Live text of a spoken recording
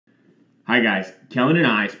Hi guys, Kellen and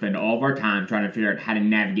I spend all of our time trying to figure out how to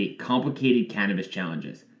navigate complicated cannabis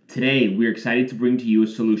challenges. Today, we're excited to bring to you a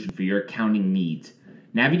solution for your accounting needs.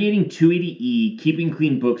 Navigating 280E, keeping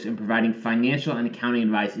clean books, and providing financial and accounting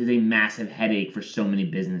advice is a massive headache for so many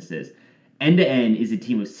businesses. End-to-End is a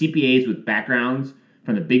team of CPAs with backgrounds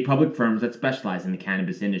from the big public firms that specialize in the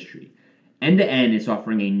cannabis industry. End-to-End is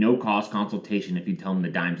offering a no-cost consultation if you tell them the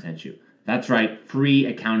Dime sent you. That's right, free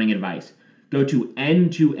accounting advice. Go to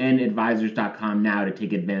n2nadvisors.com now to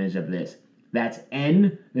take advantage of this. That's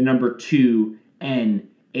N, the number 2,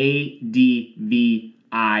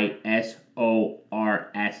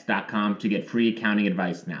 NADVISORS.com to get free accounting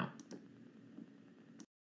advice now.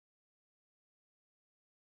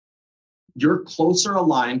 You're closer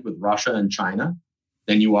aligned with Russia and China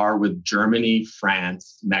than you are with Germany,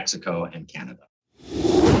 France, Mexico, and Canada.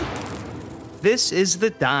 This is The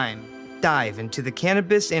Dime. Dive into the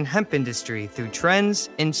cannabis and hemp industry through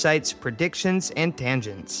trends, insights, predictions, and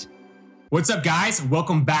tangents. What's up, guys?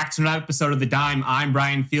 Welcome back to another episode of The Dime. I'm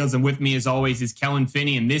Brian Fields, and with me, as always, is Kellen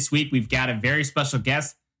Finney. And this week, we've got a very special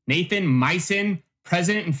guest, Nathan Mison,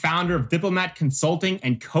 president and founder of Diplomat Consulting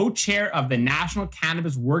and co-chair of the National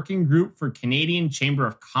Cannabis Working Group for Canadian Chamber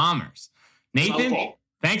of Commerce. Nathan,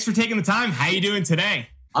 thanks for taking the time. How are you doing today?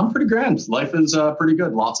 I'm pretty grand. Life is pretty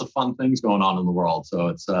good. Lots of fun things going on in the world. So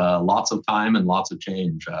it's lots of time and lots of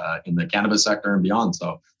change in the cannabis sector and beyond.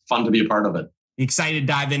 So fun to be a part of it. Excited to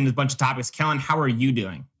dive into a bunch of topics. Kellen, how are you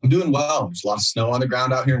doing? I'm doing well. There's a lot of snow on the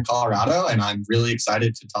ground out here in Colorado, and I'm really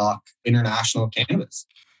excited to talk international cannabis.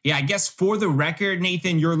 Yeah, I guess for the record,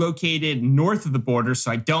 Nathan, you're located north of the border, so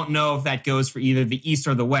I don't know if that goes for either the east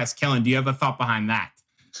or the west. Kellen, do you have a thought behind that?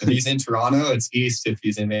 If he's in Toronto, it's east. If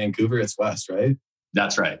he's in Vancouver, it's west, right?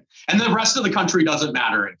 That's right. And the rest of the country doesn't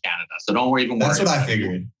matter in Canada. So don't even worry. That's what I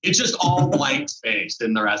figured. It's just all blank space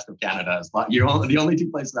in the rest of Canada. The only two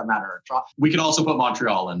places that matter are Toronto. We could also put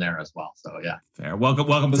Montreal in there as well. So yeah. Fair.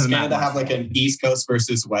 Welcome Does to the Canada have like an East Coast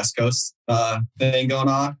versus West Coast thing going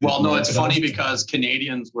on? Well, no, it's funny because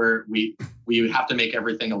Canadians we have to make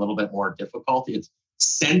everything a little bit more difficult. It's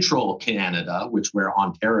Central Canada, where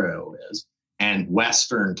Ontario is, and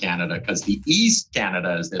Western Canada, because the East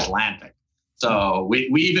Canada is the Atlantic. So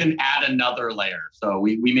we even add another layer. So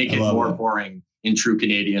we make it more boring in true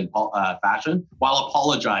Canadian fashion while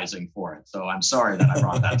apologizing for it. So I'm sorry that I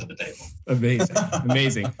brought that to the table.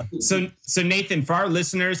 Amazing. So Nathan, for our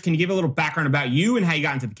listeners, can you give a little background about you and how you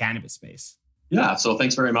got into the cannabis space? Yeah, so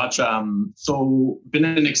thanks very much. So been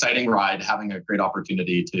an exciting ride, having a great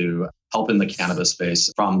opportunity to help in the cannabis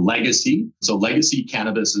space from legacy. So legacy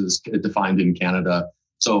cannabis is defined in Canada.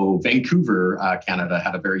 So Vancouver, Canada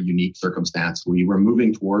had a very unique circumstance. We were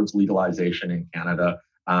moving towards legalization in Canada.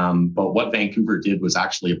 But what Vancouver did was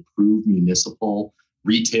actually approve municipal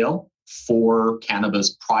retail for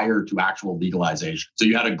cannabis prior to actual legalization. So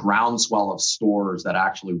you had a groundswell of stores that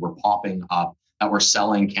actually were popping up that were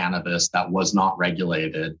selling cannabis that was not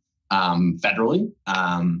regulated federally.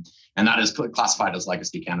 And that is classified as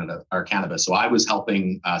legacy cannabis. So I was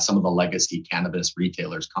helping some of the legacy cannabis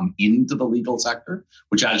retailers come into the legal sector,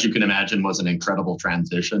 which, as you can imagine, was an incredible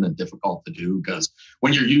transition and difficult to do because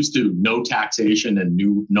when you're used to no taxation and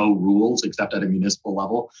no rules except at a municipal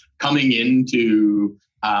level, coming into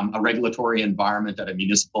a regulatory environment at a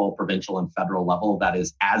municipal, provincial, and federal level that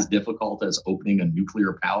is as difficult as opening a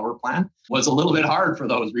nuclear power plant was a little bit hard for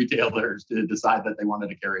those retailers to decide that they wanted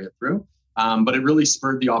to carry it through. But it really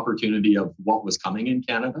spurred the opportunity of what was coming in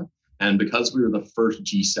Canada. And because we were the first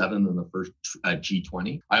G7 and the first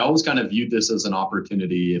G20, I always kind of viewed this as an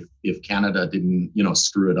opportunity if Canada didn't,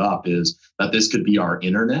 screw it up, is that this could be our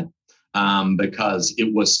internet. Because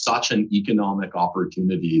it was such an economic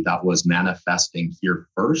opportunity that was manifesting here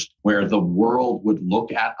first, where the world would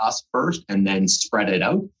look at us first and then spread it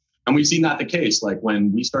out. And we've seen that the case. Like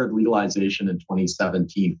when we started legalization in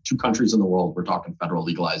 2017, 2 countries in the world, we're talking federal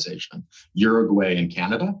legalization, Uruguay and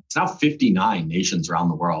Canada. It's now 59 nations around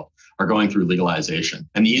the world are going through legalization.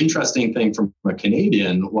 And the interesting thing from a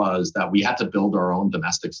Canadian was that we had to build our own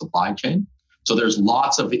domestic supply chain. So there's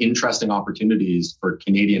lots of interesting opportunities for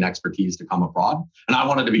Canadian expertise to come abroad. And I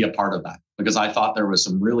wanted to be a part of that because I thought there was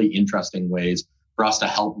some really interesting ways for us to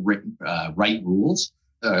help write rules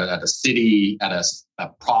at a city, at a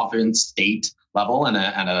province, state level, and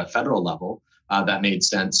a federal level that made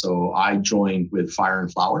sense. So I joined with Fire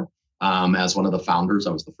and Flower as one of the founders.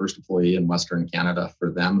 I was the first employee in Western Canada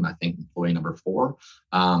for them, and I think employee number 4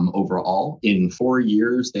 overall. In 4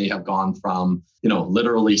 years, they have gone from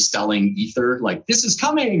literally selling ether, like this is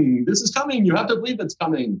coming, you have to believe it's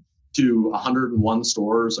coming, to 101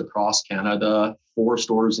 stores across Canada, 4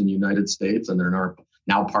 stores in the United States, and they're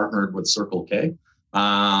now partnered with Circle K.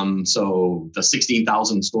 So the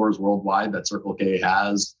 16,000 stores worldwide that Circle K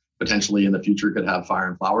has potentially in the future could have Fire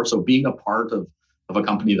and Flower. So being a part of a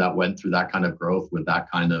company that went through that kind of growth with that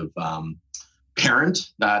kind of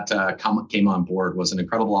parent that came on board was an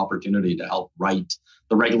incredible opportunity to help write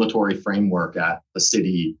the regulatory framework at the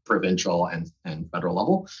city, provincial, and federal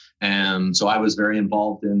level. And so I was very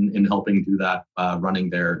involved in helping do that, running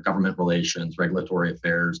their government relations, regulatory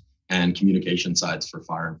affairs, and communication sides for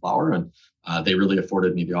Fire and Flower. And they really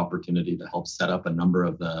afforded me the opportunity to help set up a number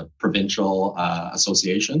of the provincial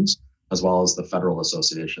associations, as well as the federal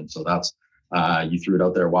association. So that's, you threw it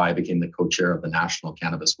out there, why I became the co-chair of the National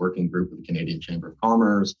Cannabis Working Group with the Canadian Chamber of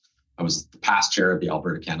Commerce. I was the past chair of the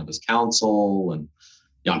Alberta Cannabis Council and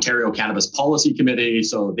the Ontario Cannabis Policy Committee.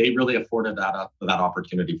 So they really afforded that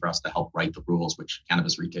opportunity for us to help write the rules, which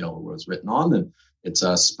Cannabis Retailer was written on. And it's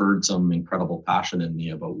spurred some incredible passion in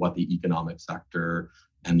me about what the economic sector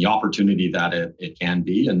and the opportunity that it can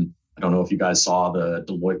be. And I don't know if you guys saw the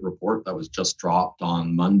Deloitte report that was just dropped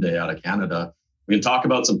on Monday out of Canada. We can talk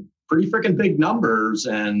about some pretty freaking big numbers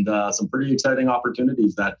and some pretty exciting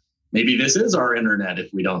opportunities that maybe this is our internet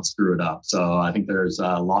if we don't screw it up. So I think there's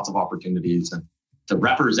lots of opportunities and to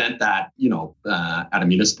represent that, at a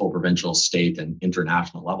municipal, provincial, state, and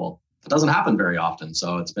international level. It doesn't happen very often.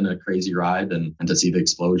 So it's been a crazy ride and to see the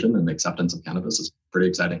explosion and acceptance of cannabis is pretty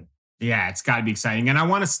exciting. Yeah, it's got to be exciting. And I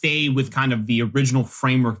want to stay with kind of the original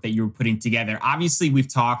framework that you were putting together. Obviously,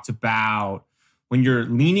 we've talked about when you're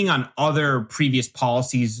leaning on other previous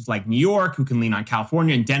policies like New York, who can lean on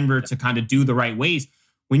California and Denver to kind of do the right ways.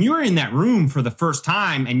 When you're in that room for the first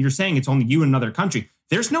time and you're saying it's only you and another country,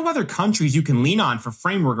 there's no other countries you can lean on for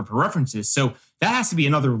framework or for references. So that has to be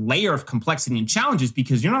another layer of complexity and challenges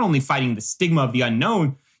because you're not only fighting the stigma of the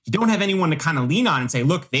unknown, you don't have anyone to kind of lean on and say,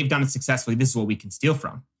 look, they've done it successfully. This is what we can steal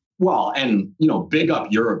from. Well, and, big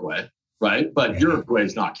up Uruguay, right? But Uruguay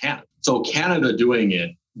is not Canada. So Canada doing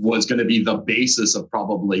it was going to be the basis of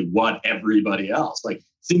probably what everybody else, like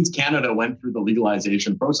since Canada went through the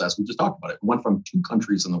legalization process, we just talked about it, went from 2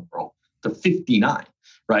 countries in the world to 59,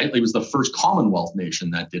 right? It was the first Commonwealth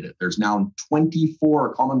nation that did it. There's now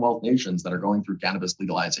 24 Commonwealth nations that are going through cannabis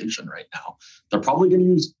legalization right now. They're probably going to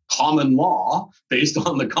use common law based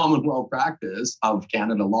on the Commonwealth practice of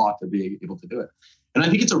Canada law to be able to do it. And I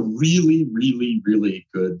think it's a really, really, really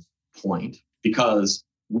good point because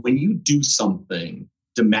when you do something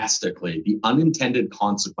domestically, the unintended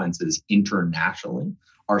consequences internationally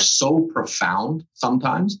are so profound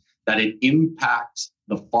sometimes that it impacts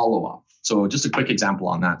the follow-up. So just a quick example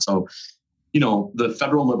on that. So, the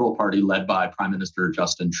Federal Liberal Party led by Prime Minister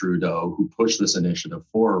Justin Trudeau, who pushed this initiative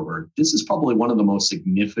forward, this is probably one of the most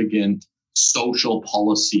significant social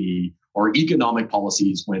policy or economic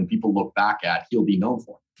policies when people look back at he'll be known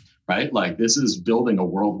for, right? Like this is building a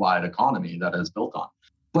worldwide economy that is built on.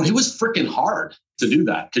 But it was freaking hard to do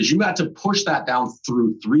that because you had to push that down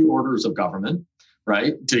through 3 orders of government,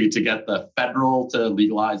 right? To get the federal to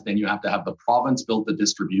legalize. Then you have to have the province build the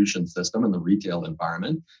distribution system and the retail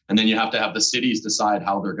environment. And then you have to have the cities decide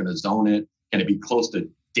how they're going to zone it. Can it be close to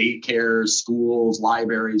daycares, schools,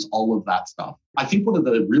 libraries, all of that stuff? I think one of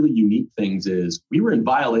the really unique things is we were in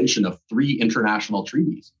violation of 3 international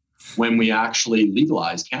treaties when we actually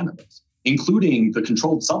legalized cannabis, including the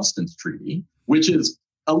Controlled Substance Treaty, which is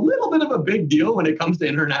a little bit of a big deal when it comes to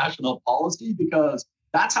international policy because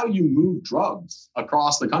that's how you move drugs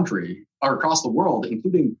across the country or across the world,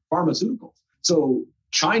 including pharmaceuticals. So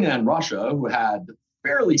China and Russia, who had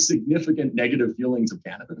fairly significant negative feelings of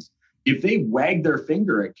cannabis, if they wagged their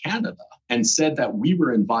finger at Canada and said that we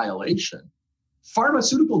were in violation,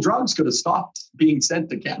 pharmaceutical drugs could have stopped being sent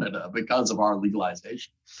to Canada because of our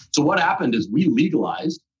legalization. So what happened is we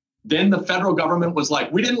legalized. Then the federal government was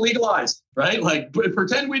like, we didn't legalize, right? Like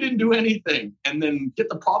pretend we didn't do anything and then get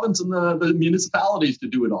the province and the municipalities to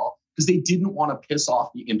do it all because they didn't want to piss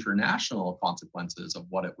off the international consequences of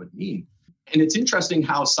what it would mean. And it's interesting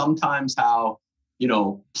how sometimes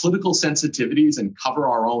political sensitivities and cover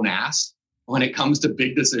our own ass when it comes to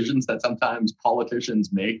big decisions that sometimes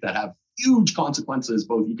politicians make that have huge consequences,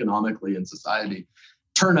 both economically and society,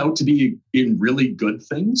 turn out to be in really good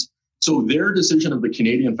things. So their decision of the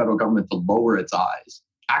Canadian federal government to lower its eyes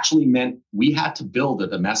actually meant we had to build a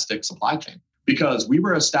domestic supply chain because we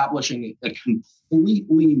were establishing a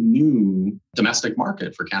completely new domestic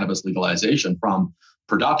market for cannabis legalization from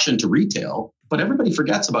production to retail. But everybody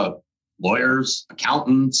forgets about lawyers,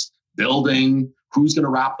 accountants, building, who's going to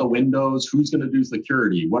wrap the windows, who's going to do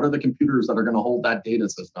security, what are the computers that are going to hold that data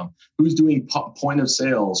system, who's doing point of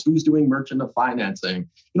sales, who's doing merchant of financing,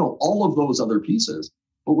 all of those other pieces.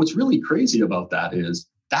 But what's really crazy about that is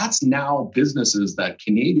that's now businesses that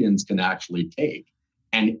Canadians can actually take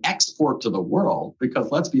and export to the world,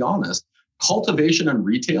 because let's be honest, cultivation and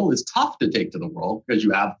retail is tough to take to the world because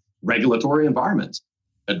you have regulatory environments.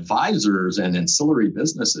 Advisors and ancillary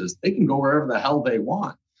businesses, they can go wherever the hell they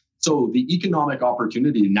want. So the economic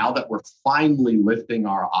opportunity, now that we're finally lifting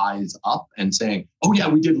our eyes up and saying, oh yeah,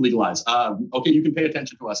 we did legalize. Okay, you can pay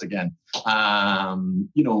attention to us again.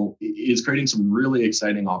 Is creating some really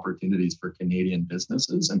exciting opportunities for Canadian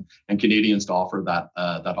businesses and Canadians to offer that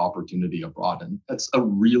opportunity abroad. And that's a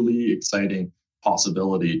really exciting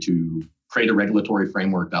possibility to create a regulatory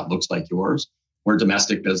framework that looks like yours, where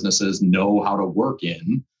domestic businesses know how to work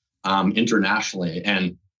in internationally.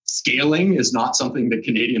 And scaling is not something that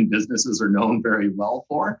Canadian businesses are known very well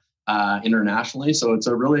for internationally. So it's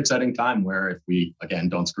a really exciting time where if we, again,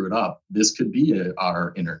 don't screw it up, this could be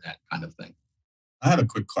our internet kind of thing. I have a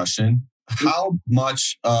quick question. How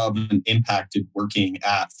much of an impact did working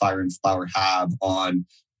at Fire and Flower have on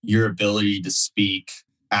your ability to speak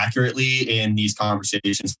accurately in these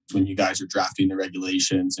conversations when you guys are drafting the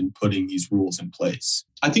regulations and putting these rules in place?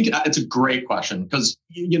 I think it's a great question because,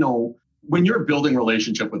 when you're building a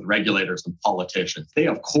relationship with regulators and politicians, they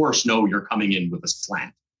of course know you're coming in with a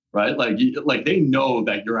slant, right? Like they know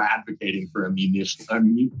that you're advocating for a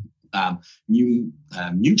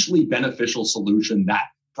mutually beneficial solution that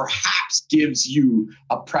perhaps gives you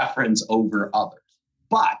a preference over others.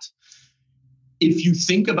 But if you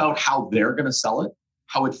think about how they're going to sell it,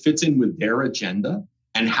 how it fits in with their agenda,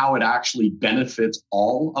 and how it actually benefits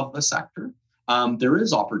all of the sector, there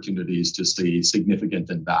is opportunities to see significant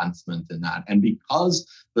advancement in that. And because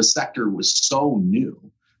the sector was so new,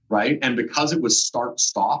 right? And because it was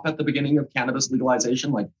start-stop at the beginning of cannabis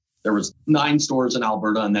legalization, like there was 9 stores in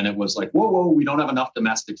Alberta, and then it was like, whoa, we don't have enough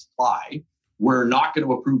domestic supply. We're not going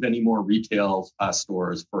to approve any more retail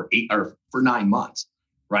stores for 9 months,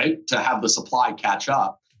 right? To have the supply catch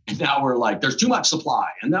up. And now we're like, there's too much supply,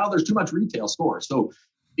 and now there's too much retail stores. So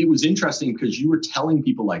it was interesting because you were telling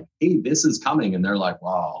people like, hey, this is coming. And they're like,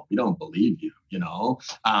 wow, we don't believe you, no,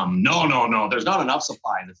 there's not enough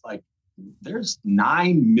supply. And it's like, there's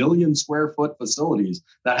 9 million square foot facilities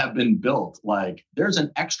that have been built. Like there's an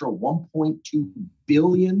extra 1.2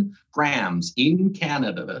 billion grams in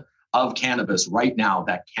Canada of cannabis right now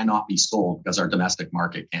that cannot be sold because our domestic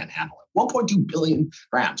market can't handle it. 1.2 billion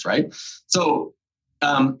grams, right? So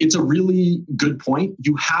it's a really good point.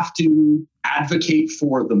 You have to advocate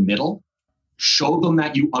for the middle, show them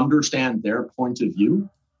that you understand their point of view,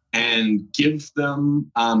 and give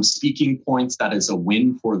them speaking points that is a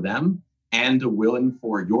win for them and a win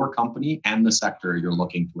for your company and the sector you're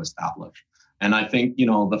looking to establish. And I think,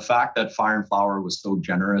 the fact that Fire and Flower was so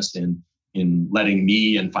generous in letting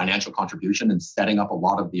me and financial contribution and setting up a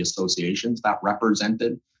lot of the associations that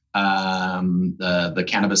represented the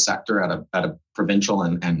cannabis sector at a provincial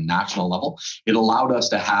and national level, it allowed us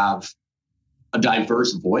to have a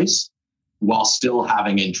diverse voice while still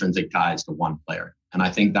having intrinsic ties to one player. And I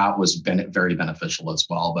think that was very beneficial as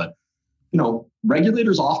well. But,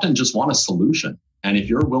 regulators often just want a solution. And if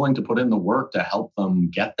you're willing to put in the work to help them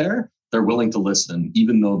get there, they're willing to listen,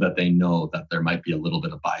 even though that they know that there might be a little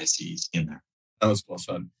bit of biases in there. That was well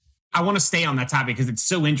said. I want to stay on that topic because it's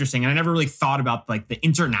so interesting. And I never really thought about like the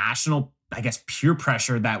international, peer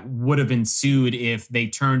pressure that would have ensued if they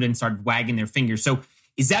turned and started wagging their fingers. So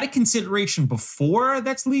is that a consideration before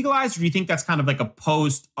that's legalized? Or do you think that's kind of like a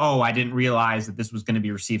post, I didn't realize that this was going to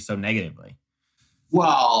be received so negatively?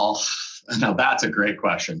 Well, now that's a great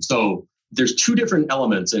question. So there's 2 different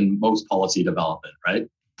elements in most policy development, right?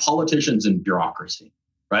 Politicians and bureaucracy.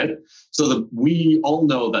 Right? So we all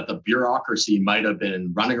know that the bureaucracy might have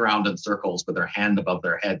been running around in circles with their hand above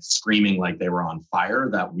their head, screaming like they were on fire,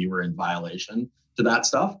 that we were in violation to that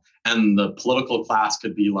stuff. And the political class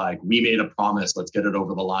could be like, we made a promise, let's get it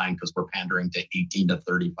over the line because we're pandering to 18 to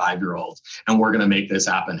 35-year-olds and we're going to make this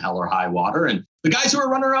happen hell or high water. And the guys who are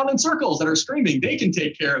running around in circles that are screaming, they can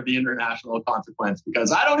take care of the international consequence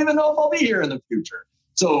because I don't even know if I'll be here in the future.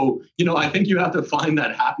 So, I think you have to find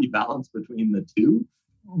that happy balance between the two.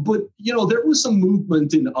 But, there was some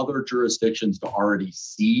movement in other jurisdictions to already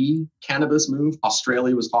see cannabis move.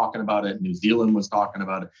 Australia was talking about it. New Zealand was talking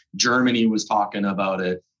about it. Germany was talking about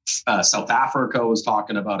it. South Africa was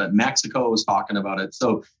talking about it. Mexico was talking about it.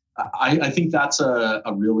 So I think that's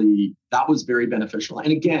that was very beneficial.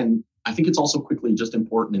 And again, I think it's also quickly just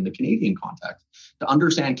important in the Canadian context to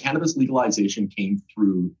understand cannabis legalization came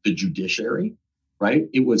through the judiciary. Right?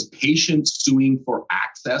 It was patients suing for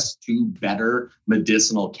access to better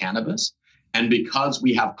medicinal cannabis. And because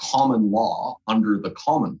we have common law under the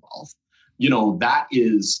Commonwealth, that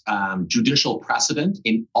is judicial precedent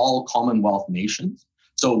in all Commonwealth nations.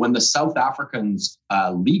 So when the South Africans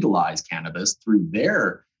legalized cannabis through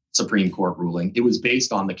their Supreme Court ruling, it was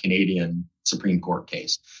based on the Canadian Supreme Court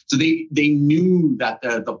case. So they knew that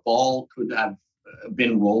the ball could have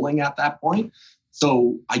been rolling at that point.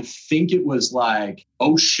 So I think it was like,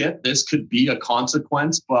 oh shit, this could be a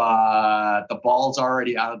consequence, but the ball's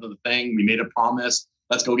already out of the thing. We made a promise.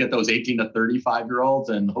 Let's go get those 18 to 35-year-olds,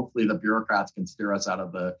 and hopefully the bureaucrats can steer us out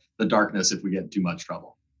of the darkness if we get in too much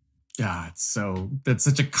trouble. Yeah, that's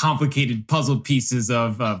such a complicated puzzle pieces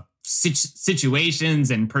of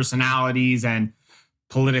situations and personalities and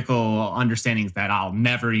political understandings that I'll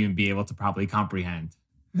never even be able to probably comprehend.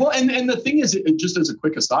 Well, and the thing is, just as a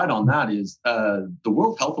quick aside on that, is the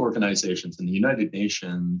World Health Organizations and the United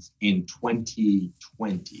Nations in late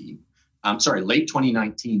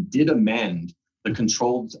 2019, did amend the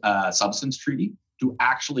Controlled Substance Treaty to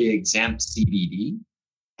actually exempt CBD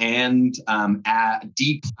and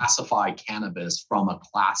declassify cannabis from a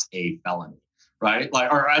Class A felony, right?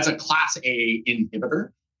 Or as a Class A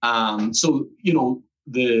inhibitor.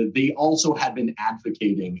 They also had been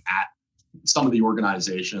advocating at some of the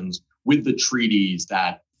organizations with the treaties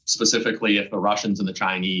that specifically if the Russians and the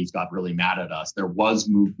Chinese got really mad at us, there was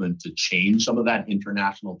movement to change some of that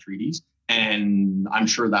international treaties. And I'm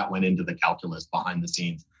sure that went into the calculus behind the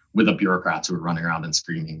scenes with the bureaucrats who were running around and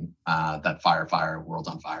screaming that fire, world's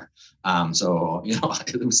on fire. To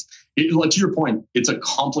your point, it's a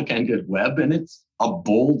complicated web, and it's a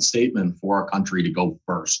bold statement for a country to go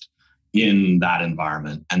first in that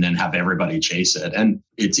environment and then have everybody chase it. And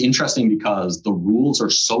it's interesting because the rules are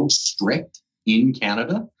so strict in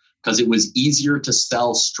Canada because it was easier to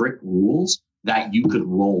sell strict rules that you could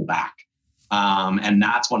roll back. And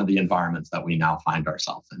that's one of the environments that we now find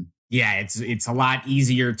ourselves in. Yeah, it's a lot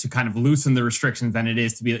easier to kind of loosen the restrictions than it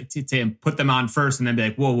is to be to put them on first and then be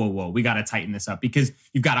like, whoa, we got to tighten this up, because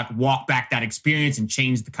you've got to walk back that experience and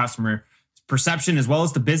change the customer perception as well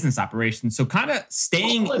as the business operation. So kind of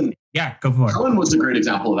staying. Yeah, go for it. Cullen was a great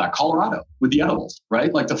example of that. Colorado with the edibles,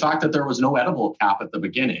 right? Like the fact that there was no edible cap at the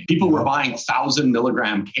beginning. People were buying 1,000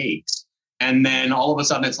 milligram cakes. And then all of a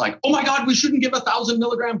sudden it's like, oh my God, we shouldn't give 1,000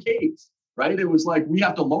 milligram cakes, right? It was like, we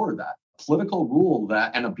have to lower that. Political rule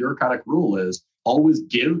that and a bureaucratic rule is always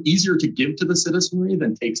easier to give to the citizenry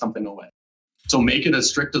than take something away. So make it as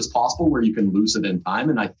strict as possible where you can lose it in time.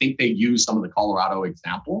 And I think they use some of the Colorado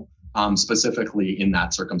example specifically in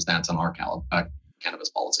that circumstance on our cannabis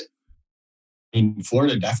policy. I mean,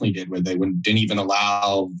 Florida definitely did, where they didn't even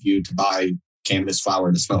allow you to buy cannabis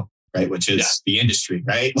flower to smoke, right? Which is the industry,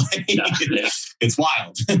 right? It's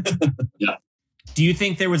wild. Yeah. Do you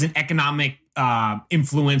think there was an economic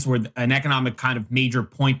influence or an economic kind of major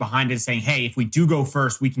point behind it, saying, hey, if we do go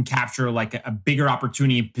first, we can capture like a bigger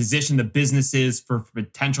opportunity, position the businesses for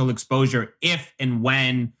potential exposure if and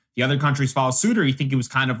when the other countries follow suit? Or you think it was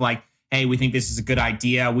kind of like, hey, we think this is a good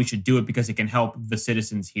idea, we should do it because it can help the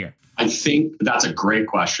citizens here? I think that's a great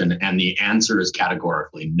question. And the answer is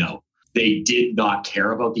categorically no. They did not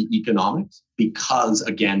care about the economics because,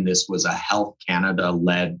 again, this was a Health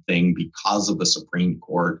Canada-led thing because of the Supreme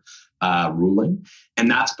Court ruling.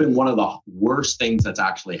 And that's been one of the worst things that's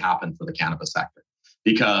actually happened for the cannabis sector.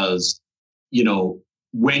 Because,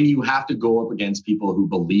 when you have to go up against people who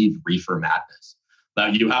believe reefer madness,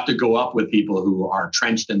 that you have to go up with people who are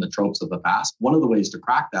trenched in the tropes of the past, one of the ways to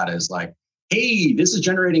crack that is like, hey, this is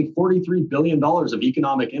generating $43 billion of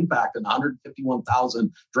economic impact and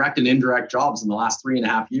 151,000 direct and indirect jobs in the last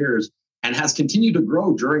 3.5 years, and has continued to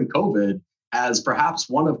grow during COVID as perhaps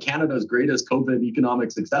one of Canada's greatest COVID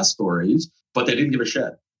economic success stories, but they didn't give a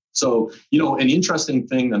shit. So, an interesting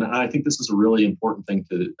thing, and I think this is a really important thing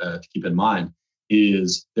to keep in mind,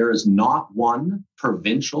 is there is not one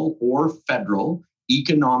provincial or federal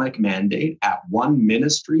economic mandate at one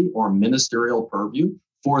ministry or ministerial purview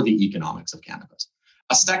for the economics of cannabis.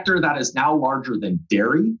 A sector that is now larger than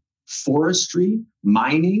dairy, forestry,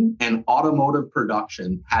 mining, and automotive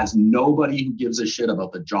production has nobody who gives a shit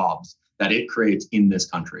about the jobs that it creates in this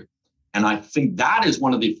country. And I think that is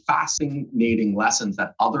one of the fascinating lessons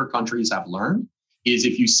that other countries have learned, is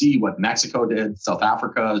if you see what Mexico did, South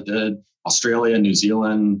Africa did, Australia, New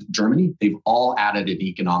Zealand, Germany, they've all added an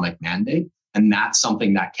economic mandate. And that's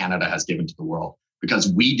something that Canada has given to the world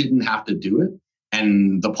because we didn't have to do it.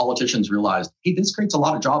 And the politicians realized, hey, this creates a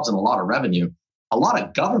lot of jobs and a lot of revenue, a lot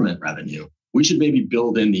of government revenue. We should maybe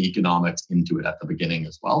build in the economics into it at the beginning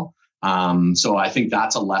as well. So I think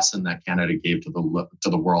that's a lesson that Canada gave to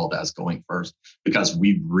the world as going first, because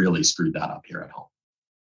we really screwed that up here at home.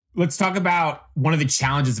 Let's talk about one of the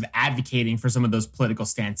challenges of advocating for some of those political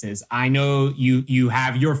stances. I know you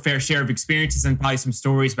have your fair share of experiences and probably some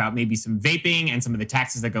stories about maybe some vaping and some of the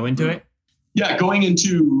taxes that go into it. Yeah, going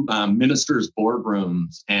into ministers'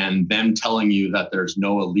 boardrooms and them telling you that there's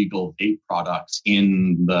no illegal vape products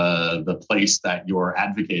in the place that you're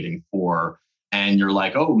advocating for. And you're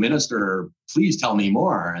like, oh, minister, please tell me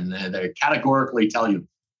more. And they categorically tell you,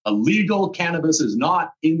 illegal cannabis is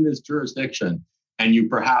not in this jurisdiction. And you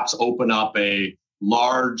perhaps open up a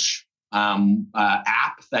large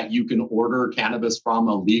app that you can order cannabis from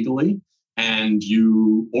illegally, and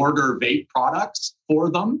you order vape products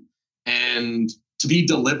for them and to be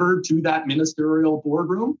delivered to that ministerial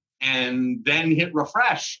boardroom, and then hit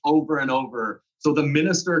refresh over and over. So the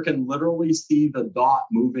minister can literally see the dot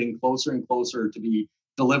moving closer and closer to be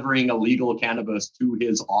delivering illegal cannabis to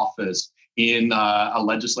his office in a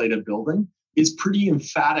legislative building is pretty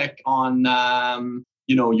emphatic on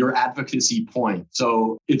your advocacy point.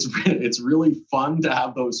 So it's really fun to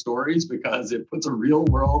have those stories because it puts a real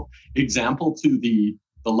world example to the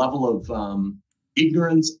level of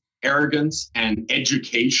ignorance, arrogance, and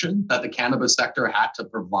education that the cannabis sector had to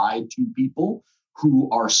provide to people who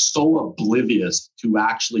are so oblivious to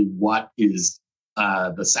actually what is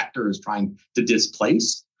the sector is trying to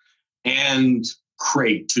displace and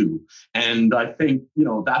create too. And I think,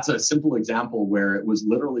 that's a simple example where it was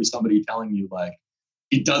literally somebody telling you like,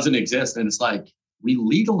 it doesn't exist. And it's like, we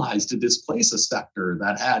legalized to displace a sector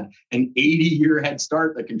that had an 80-year head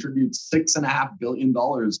start that contributes $6.5 billion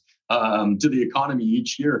to the economy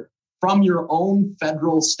each year from your own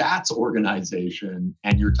federal stats organization.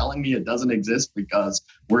 And you're telling me it doesn't exist because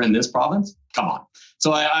we're in this province? Come on.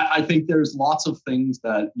 So I think there's lots of things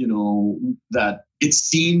that, that it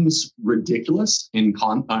seems ridiculous in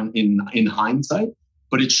hindsight,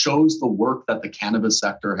 but it shows the work that the cannabis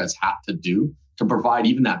sector has had to do to provide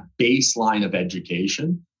even that baseline of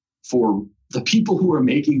education for the people who are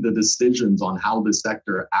making the decisions on how the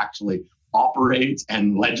sector actually operates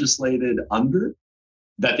and legislated under,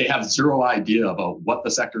 that they have zero idea about what the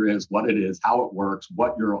sector is, what it is, how it works,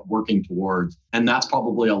 what you're working towards. And that's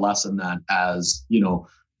probably a lesson that as,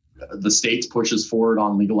 the states pushes forward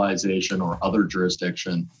on legalization or other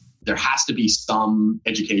jurisdiction, there has to be some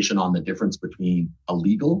education on the difference between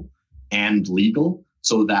illegal and legal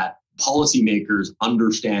so that policymakers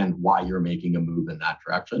understand why you're making a move in that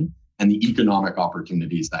direction and the economic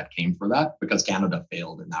opportunities that came for that, because Canada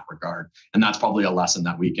failed in that regard. And that's probably a lesson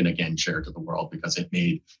that we can again share to the world because it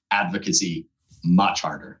made advocacy much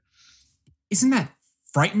harder. Isn't that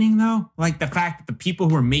frightening though? Like the fact that the people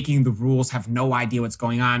who are making the rules have no idea what's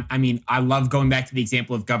going on. I mean, I love going back to the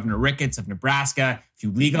example of Governor Ricketts of Nebraska. If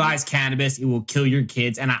you legalize cannabis, it will kill your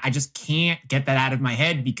kids. And I just can't get that out of my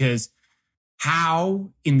head because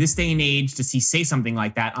how in this day and age does he say something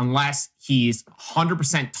like that unless he's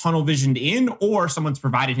 100% tunnel visioned in or someone's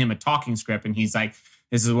provided him a talking script and he's like,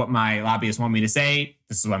 this is what my lobbyists want me to say.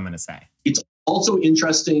 This is what I'm going to say. It's also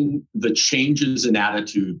interesting the changes in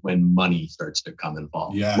attitude when money starts to come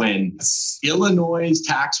involved. Yeah. When Illinois'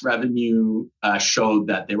 tax revenue showed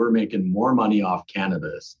that they were making more money off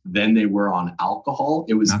cannabis than they were on alcohol,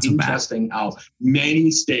 it was interesting how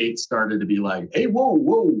many states started to be like, hey, whoa,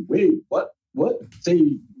 wait, what?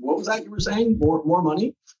 Say, what was that you were saying? More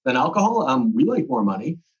money than alcohol? We like more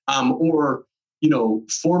money. Or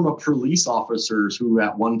former police officers who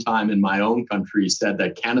at one time in my own country said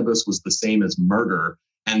that cannabis was the same as murder,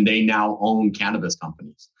 and they now own cannabis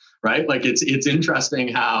companies, right? Like it's interesting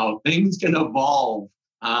how things can evolve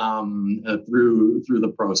through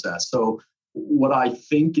the process. So what I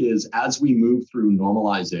think is as we move through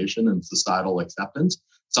normalization and societal acceptance,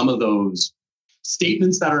 some of those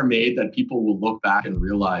statements that are made that people will look back and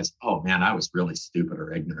realize, oh man, I was really stupid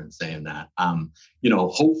or ignorant saying that.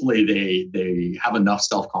 Hopefully they have enough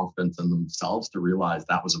self-confidence in themselves to realize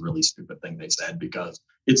that was a really stupid thing they said because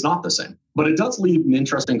it's not the same. But it does lead an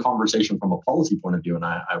interesting conversation from a policy point of view. And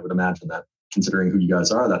I would imagine that considering who you guys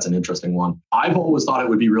are, that's an interesting one. I've always thought it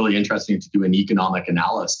would be really interesting to do an economic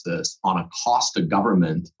analysis on a cost to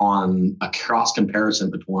government on a cross comparison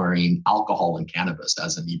between alcohol and cannabis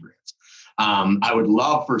as inebriants. I would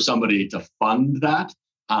love for somebody to fund that.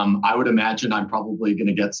 I would imagine I'm probably going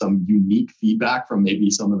to get some unique feedback from maybe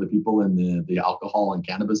some of the people in the alcohol and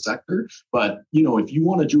cannabis sector. But, if you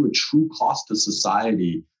want to do a true cost to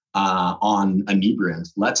society on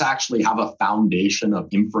inebriants, let's actually have a foundation of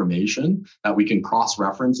information that we can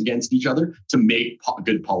cross-reference against each other to make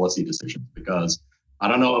good policy decisions. Because I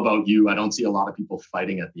don't know about you, I don't see a lot of people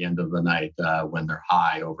fighting at the end of the night when they're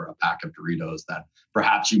high over a pack of Doritos that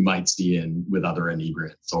perhaps you might see with other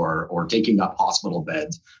inebriants or taking up hospital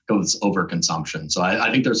beds goes over consumption. So I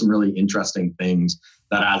think there's some really interesting things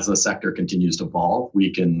that as the sector continues to evolve, we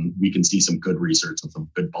can see some good research and some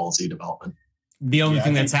good policy development. The only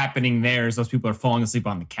thing that's happening there is those people are falling asleep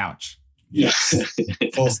on the couch. Yes.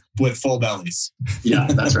 With full bellies. Yeah,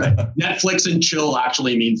 that's right. Netflix and chill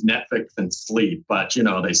actually means Netflix and sleep, but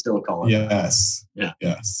they still call it. Yes. Yeah.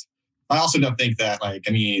 Yes. I also don't think that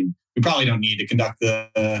we probably don't need to conduct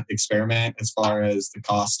the experiment as far as the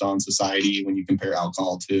cost on society when you compare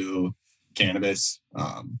alcohol to cannabis.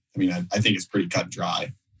 I think it's pretty cut and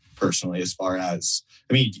dry personally, as far as,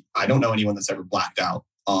 I don't know anyone that's ever blacked out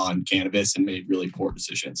on cannabis and made really poor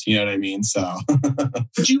decisions. You know what I mean? So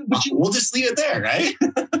we'll just leave it there, right?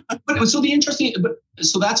 But it's an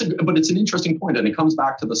interesting point. And it comes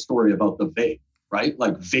back to the story about the vape, right?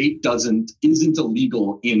 Like vape isn't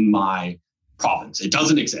illegal in my province. It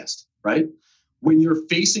doesn't exist, right? When you're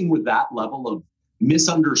facing with that level of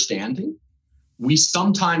misunderstanding, we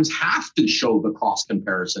sometimes have to show the cross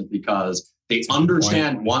comparison because they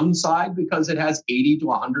understand one side because it has 80 to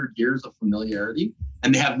 100 years of familiarity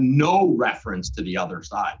and they have no reference to the other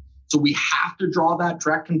side. So we have to draw that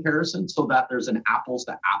direct comparison so that there's an apples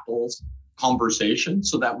to apples conversation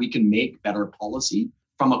so that we can make better policy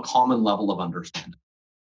from a common level of understanding.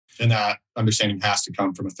 And that understanding has to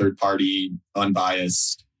come from a third party,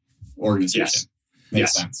 unbiased organization. Yes.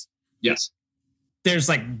 Makes sense. Yes. There's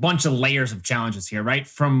like a bunch of layers of challenges here, right?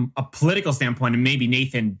 From a political standpoint, and maybe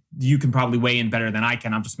Nathan, you can probably weigh in better than I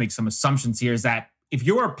can. I'll just make some assumptions here, is that if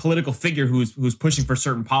you're a political figure who's pushing for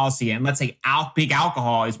certain policy, and let's say big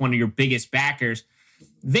alcohol is one of your biggest backers,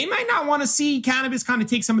 they might not want to see cannabis kind of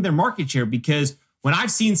take some of their market share, because when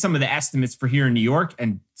I've seen some of the estimates for here in New York,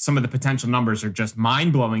 and some of the potential numbers are just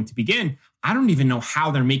mind-blowing to begin, I don't even know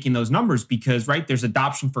how they're making those numbers because, right, there's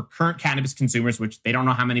adoption for current cannabis consumers, which they don't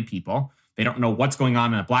know how many people. They don't know what's going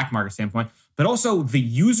on in a black market standpoint, but also the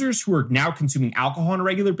users who are now consuming alcohol on a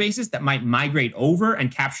regular basis that might migrate over and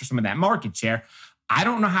capture some of that market share. I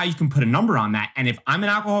don't know how you can put a number on that. And if I'm an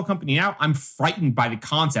alcohol company now, I'm frightened by the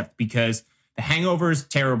concept because the hangover is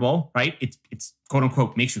terrible, right? It's quote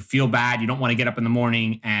unquote makes you feel bad. You don't want to get up in the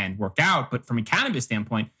morning and work out. But from a cannabis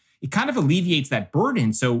standpoint, it kind of alleviates that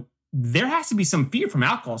burden. So there has to be some fear from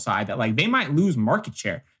alcohol side that like they might lose market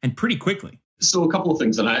share and pretty quickly. So a couple of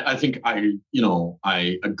things, and I think I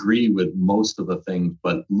agree with most of the things,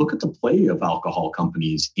 but look at the play of alcohol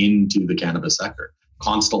companies into the cannabis sector.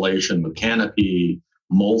 Constellation with Canopy,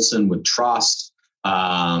 Molson with Trust,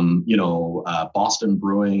 Boston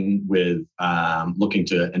Brewing with looking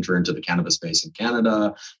to enter into the cannabis space in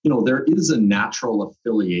Canada. There is a natural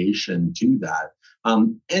affiliation to that.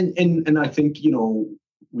 And I think,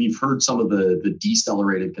 we've heard some of the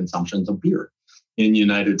decelerated consumptions of beer in the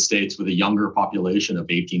United States with a younger population of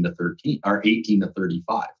 18 to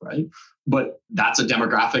 35, right? But that's a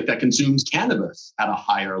demographic that consumes cannabis at a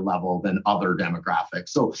higher level than other demographics.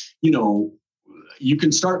 So, you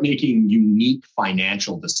can start making unique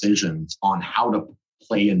financial decisions on how to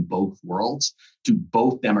play in both worlds to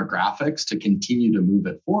both demographics to continue to move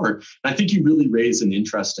it forward. And I think you really raise an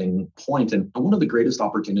interesting point. And one of the greatest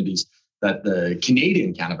opportunities that the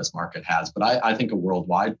Canadian cannabis market has, but I think a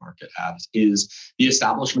worldwide market has, is the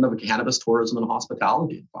establishment of a cannabis tourism and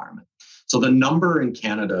hospitality environment. So the number in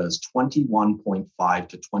Canada is 21.5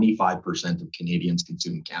 to 25% of Canadians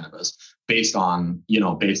consume cannabis based on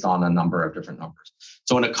a number of different numbers.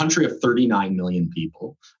 So in a country of 39 million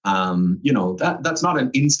people, that's not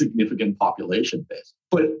an insignificant population base.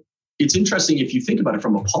 But it's interesting if you think about it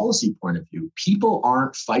from a policy point of view, people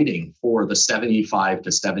aren't fighting for the 75 to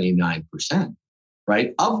 79%,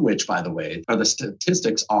 right? Of which, by the way, the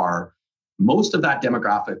statistics are most of that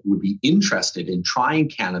demographic would be interested in trying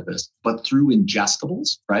cannabis, but through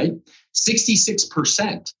ingestibles, right?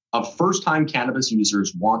 66% of first-time cannabis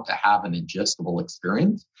users want to have an ingestible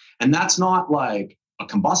experience. And that's not like a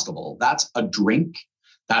combustible. That's a drink.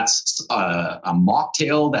 That's a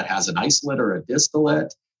mocktail that has an isolate or a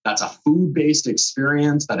distillate. That's a food-based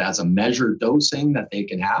experience that has a measured dosing that they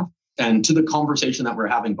can have. And to the conversation that we're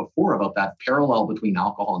having before about that parallel between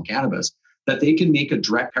alcohol and cannabis, that they can make a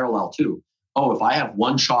direct parallel to, oh, if I have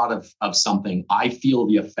one shot of something, I feel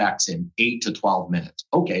the effects in 8 to 12 minutes.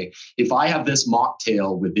 Okay, if I have this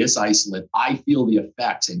mocktail with this isolate, I feel the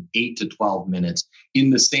effects in 8 to 12 minutes in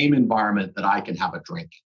the same environment that I can have a drink.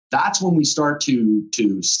 That's when we start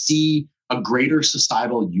to see a greater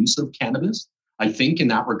societal use of cannabis, I think, in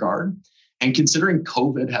that regard. And considering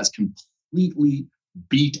COVID has completely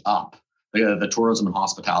beat up the tourism and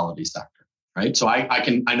hospitality sector, right? So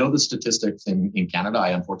I know the statistics in Canada. I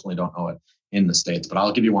unfortunately don't know it in the States, but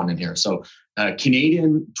I'll give you one in here. So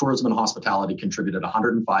Canadian tourism and hospitality contributed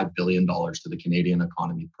 $105 billion to the Canadian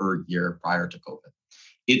economy per year prior to COVID.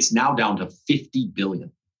 It's now down to $50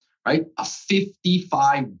 billion. right? A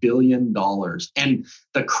 $55 billion. And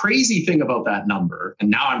the crazy thing about that number, and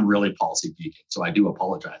now I'm really policy geeking, so I do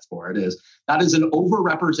apologize for it, is that is an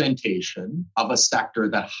overrepresentation of a sector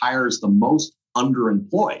that hires the most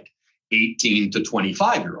underemployed 18 to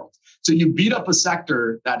 25-year-olds. So you beat up a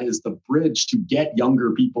sector that is the bridge to get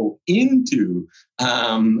younger people into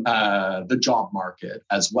the job market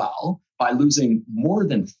as well by losing more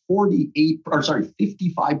than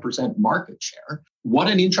 55% market share. What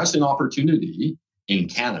an interesting opportunity in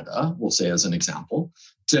Canada, we'll say as an example,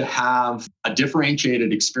 to have a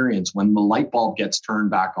differentiated experience when the light bulb gets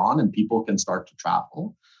turned back on and people can start to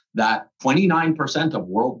travel. That 29% of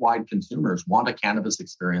worldwide consumers want a cannabis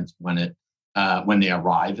experience when they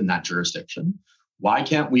arrive in that jurisdiction. Why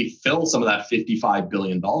can't we fill some of that $55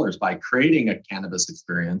 billion by creating a cannabis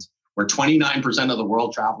experience where 29% of the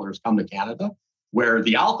world travelers come to Canada, where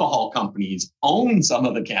the alcohol companies own some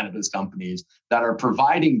of the cannabis companies that are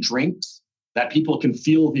providing drinks that people can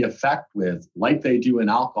feel the effect with, like they do in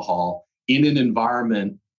alcohol, in an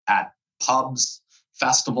environment at pubs,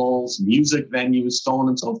 festivals, music venues, so on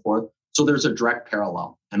and so forth. So there's a direct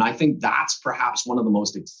parallel. And I think that's perhaps one of the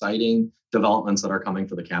most exciting developments that are coming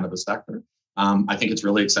for the cannabis sector. I think it's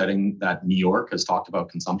really exciting that New York has talked about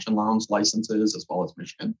consumption lounge licenses as well as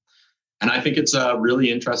Michigan. And I think it's a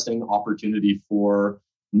really interesting opportunity for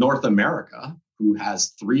North America, who has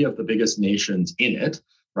three of the biggest nations in it,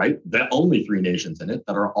 right? The only three nations in it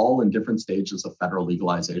that are all in different stages of federal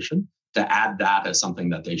legalization, to add that as something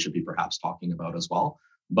that they should be perhaps talking about as well.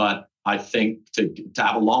 But I think to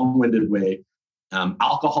have a long-winded way,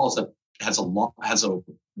 alcohol has a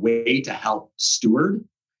way to help steward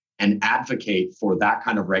and advocate for that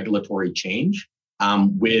kind of regulatory change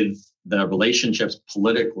with the relationships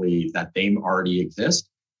politically that they already exist,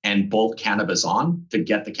 and bolt cannabis on to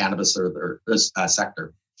get the cannabis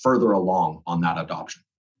sector further along on that adoption.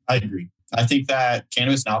 I agree. I think that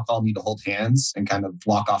cannabis and alcohol need to hold hands and kind of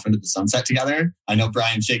walk off into the sunset together. I know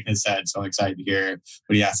Brian's shaking his head, so I'm excited to hear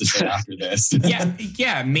what he has to say after this.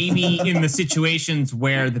 Yeah. Maybe in the situations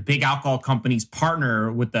where the big alcohol companies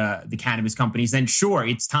partner with the cannabis companies, then sure,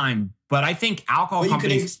 it's time. But I think alcohol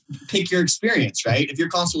companies... You could pick your experience, right? If you're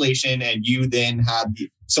Constellation and you then have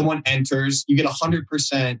someone enters, you get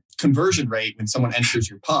 100% conversion rate when someone enters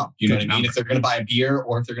your pub. You know what I mean? If they're going to buy a beer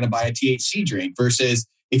or if they're going to buy a THC drink, versus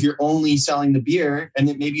if you're only selling the beer, and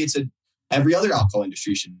then maybe it's every other alcohol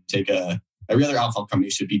industry should every other alcohol company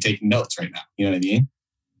should be taking notes right now. You know what I mean?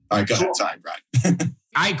 All right, go ahead. Sorry, Brian.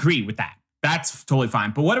 I agree with that. That's totally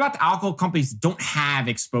fine. But what about the alcohol companies that don't have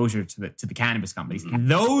exposure to the cannabis companies? Mm-hmm.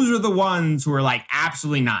 Those are the ones who are like,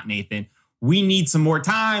 absolutely not, Nathan. We need some more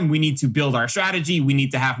time. We need to build our strategy. We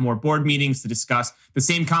need to have more board meetings to discuss the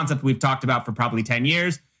same concept we've talked about for probably 10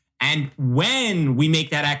 years. And when we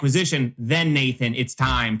make that acquisition, then Nathan, it's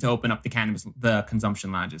time to open up the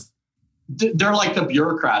consumption lounges. They're like the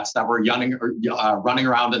bureaucrats that were running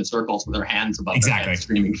around in circles with their hands above their heads,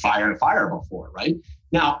 screaming fire, fire before, right?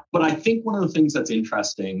 Now, but I think one of the things that's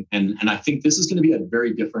interesting, and I think this is going to be a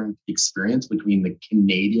very different experience between the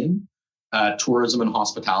Canadian tourism and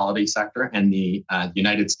hospitality sector and the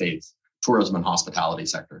United States tourism and hospitality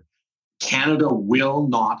sector. Canada will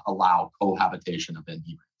not allow cohabitation of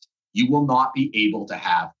inebriants. You will not be able to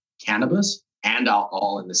have cannabis and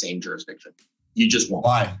alcohol in the same jurisdiction. You just won't.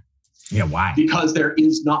 Why? Yeah, why? Because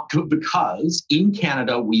because in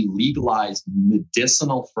Canada, we legalized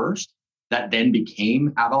medicinal first, that then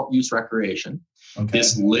became adult use recreation. Okay.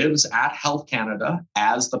 This lives at Health Canada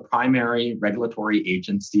as the primary regulatory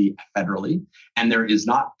agency federally. And there is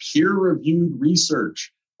not peer-reviewed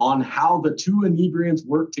research on how the two inebriants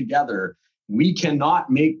work together. We cannot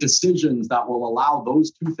make decisions that will allow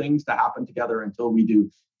those two things to happen together until we do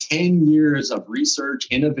 10 years of research,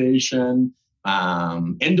 innovation,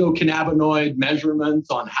 endocannabinoid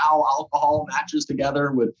measurements on how alcohol matches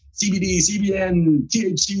together with CBD, CBN,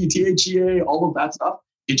 THC, THCA, all of that stuff.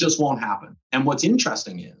 It just won't happen. And what's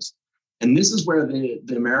interesting is, and this is where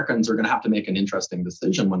the Americans are going to have to make an interesting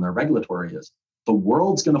decision when their regulatory is, the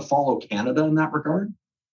world's going to follow Canada in that regard,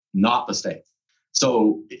 not the States.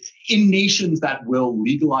 So in nations that will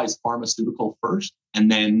legalize pharmaceutical first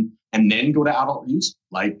and then go to adult use,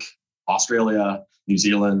 like Australia, New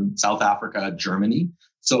Zealand, South Africa, Germany.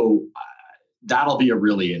 So that'll be a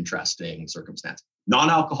really interesting circumstance.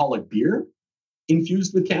 Non-alcoholic beer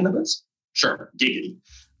infused with cannabis? Sure, giggity.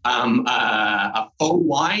 A faux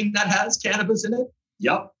wine that has cannabis in it?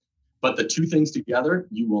 Yep. But the two things together,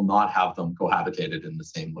 you will not have them cohabitated in the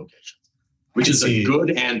same locations, which is a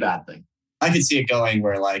good and bad thing. I could see it going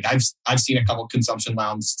where like I've seen a couple consumption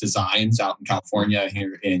lounge designs out in California,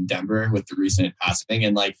 here in Denver with the recent passing.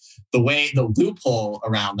 And like the loophole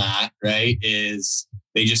around that, right, is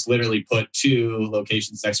they just literally put two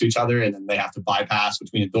locations next to each other and then they have to bypass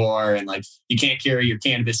between a door. And like you can't carry your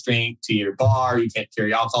cannabis drink to your bar. You can't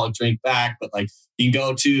carry alcoholic drink back. But like you can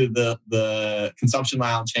go to the consumption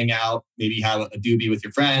lounge, hang out, maybe have a doobie with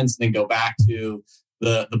your friends, and then go back to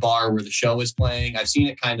the bar where the show is playing. I've seen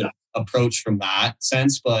it kind of approach from that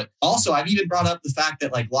sense. But also I've even brought up the fact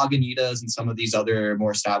that like Lagunitas and some of these other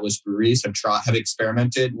more established breweries have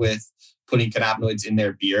experimented with putting cannabinoids in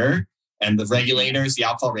their beer. And the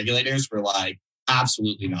alcohol regulators were like,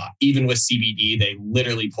 absolutely not. Even with CBD, they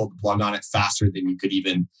literally pulled the plug on it faster than you could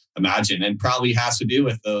even imagine. And probably has to do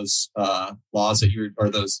with those laws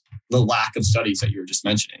the lack of studies that you were just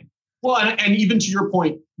mentioning. Well, and even to your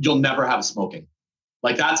point, you'll never have smoking.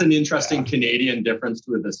 Like that's an interesting Canadian difference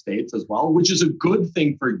to the States as well, which is a good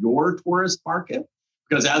thing for your tourist market.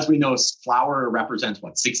 Because as we know, flower represents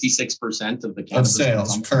 66% of the cannabis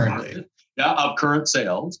sales currently. Market, of current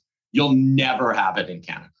sales. You'll never have it in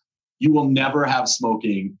Canada. You will never have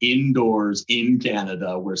smoking indoors in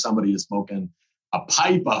Canada where somebody is smoking a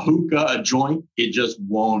pipe, a hookah, a joint. It just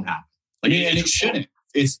won't happen. And it shouldn't.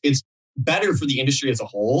 It's better for the industry as a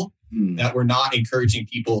whole that we're not encouraging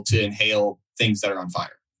people to inhale things that are on fire,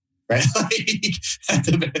 right? Like, at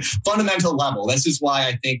the fundamental level. This is why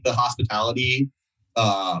I think the hospitality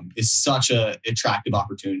is such an attractive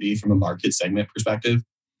opportunity from a market segment perspective.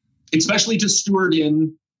 Especially to steward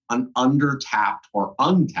in an undertapped or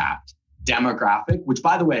untapped demographic, which,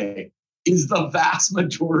 by the way, is the vast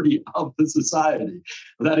majority of the society.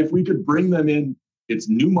 That if we could bring them in, it's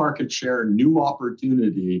new market share, new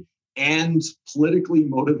opportunity, and politically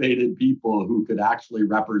motivated people who could actually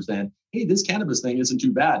represent, hey, this cannabis thing isn't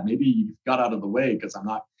too bad. Maybe you got out of the way because I'm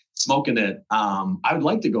not smoking it. I would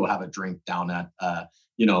like to go have a drink down at, a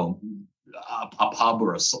pub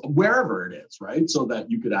or wherever it is, right? So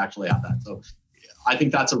that you could actually have that. So I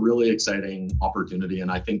think that's a really exciting opportunity.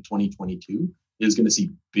 And I think 2022 is going to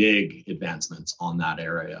see big advancements on that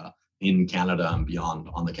area in Canada and beyond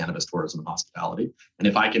on the cannabis tourism and hospitality. And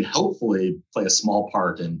if I can hopefully play a small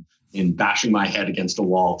part in bashing my head against a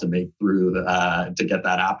wall to make through to get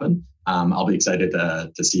that happen, I'll be excited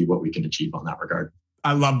to see what we can achieve on that regard.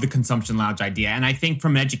 I love the consumption lounge idea. And I think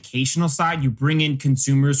from an educational side, you bring in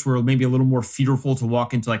consumers who are maybe a little more fearful to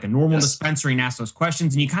walk into like a normal dispensary and ask those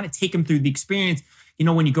questions. And you kind of take them through the experience. You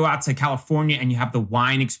know, when you go out to California and you have the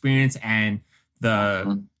wine experience and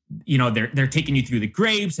they're taking you through the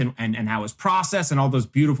grapes and how it's processed and all those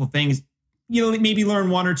beautiful things. You know, maybe learn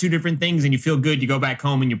one or two different things and you feel good. You go back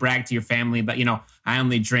home and you brag to your family, but, I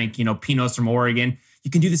only drink, Pinots from Oregon. You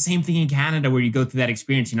can do the same thing in Canada where you go through that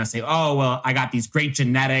experience, say, oh, well, I got these great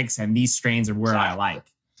genetics and these strains are where I like.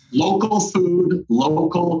 Local food,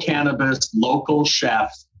 local cannabis, local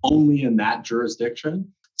chefs, only in that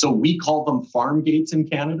jurisdiction. So we call them farm gates in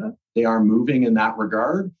Canada. They are moving in that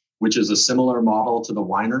regard, which is a similar model to the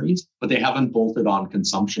wineries, but they haven't bolted on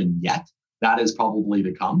consumption yet. That is probably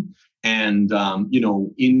to come. And,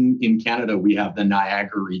 in Canada, we have the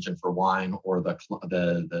Niagara region for wine or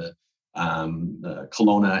the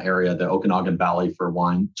Kelowna area, the Okanagan Valley for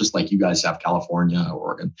wine, just like you guys have California or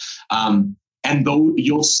Oregon. And though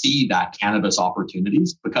you'll see that cannabis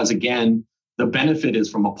opportunities, because again, the benefit is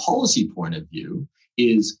from a policy point of view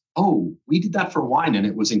is, we did that for wine and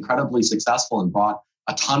it was incredibly successful and brought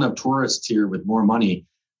a ton of tourists here with more money.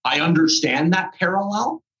 I understand that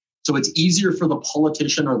parallel. So it's easier for the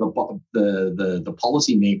politician or the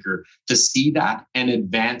policymaker to see that and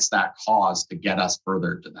advance that cause to get us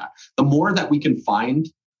further to that. The more that we can find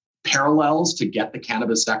parallels to get the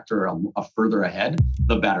cannabis sector a further ahead,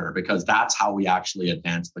 the better, because that's how we actually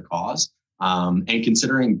advance the cause. And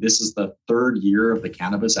considering this is the third year of the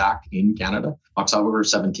Cannabis Act in Canada, October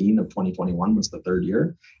 17 of 2021 was the third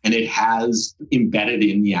year, and it has embedded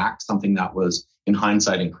in the Act something that was, in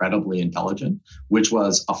hindsight, incredibly intelligent, which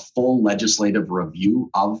was a full legislative review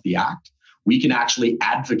of the Act. We can actually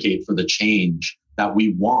advocate for the change that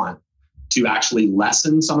we want to actually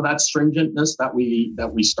lessen some of that stringentness that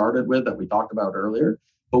we started with, that we talked about earlier.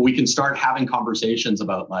 But we can start having conversations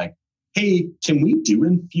about like, hey, can we do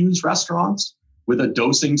infused restaurants with a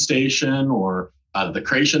dosing station or the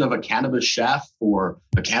creation of a cannabis chef or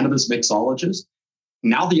a cannabis mixologist?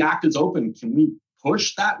 Now the Act is open. Can we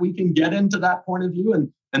push that? We can get into that point of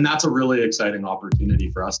view. And that's a really exciting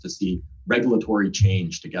opportunity for us to see regulatory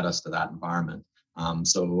change to get us to that environment.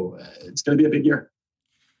 So it's going to be a big year.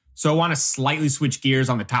 So I want to slightly switch gears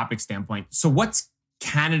on the topic standpoint. So what's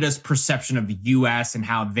Canada's perception of the US and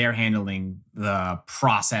how they're handling the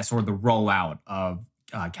process or the rollout of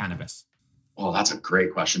cannabis? Oh, that's a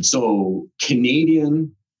great question. So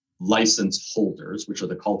Canadian license holders, which are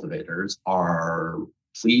the cultivators, are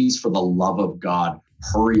please, for the love of God,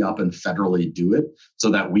 hurry up and federally do it so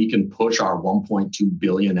that we can push our 1.2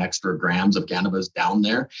 billion extra grams of cannabis down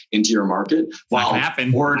there into your market. While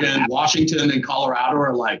Oregon, Washington, and Colorado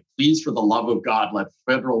are like, please, for the love of God, let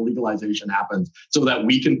federal legalization happen so that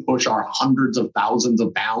we can push our hundreds of thousands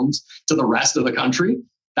of pounds to the rest of the country.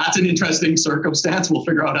 That's an interesting circumstance. We'll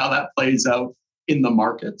figure out how that plays out in the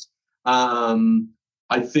market.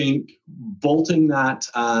 I think bolting that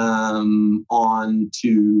on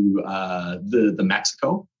to the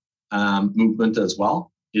Mexico movement as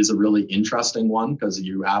well is a really interesting one, because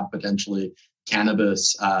you have potentially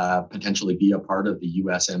cannabis potentially be a part of the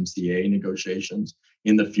USMCA negotiations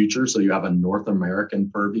in the future. So you have a North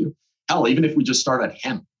American purview. Hell, even if we just start at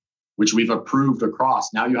hemp, which we've approved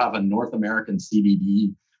across, now you have a North American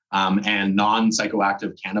CBD and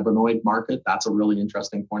non-psychoactive cannabinoid market. That's a really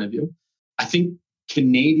interesting point of view. I think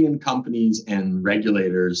Canadian companies and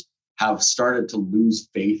regulators have started to lose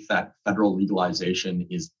faith that federal legalization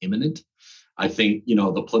is imminent. I think,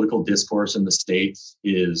 the political discourse in the States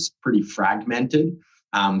is pretty fragmented.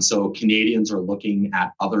 So Canadians are looking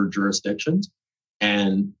at other jurisdictions.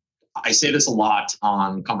 And I say this a lot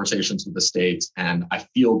on conversations with the States, and I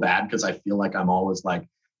feel bad because I feel like I'm always like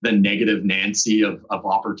the negative Nancy of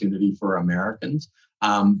opportunity for Americans.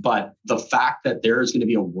 But the fact that there is going to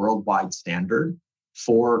be a worldwide standard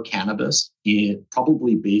for cannabis,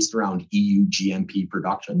 probably based around EU GMP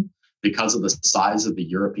production, because of the size of the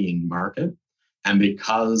European market, and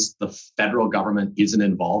because the federal government isn't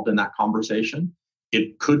involved in that conversation,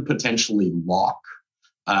 it could potentially lock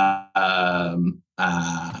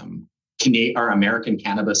American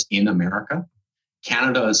cannabis in America.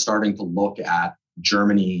 Canada is starting to look at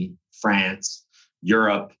Germany, France,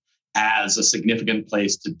 Europe as a significant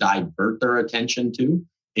place to divert their attention to,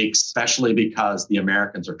 especially because the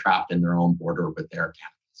Americans are trapped in their own border with their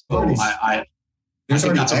cannabis. So I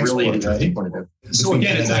think that's a really interesting point of view. So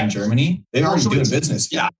again, it's like Germany, they already do business.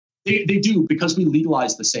 Yeah, they do, because we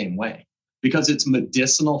legalize the same way, because it's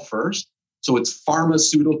medicinal first. So it's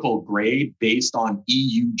pharmaceutical grade based on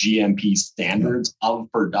EU GMP standards of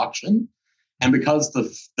production. And because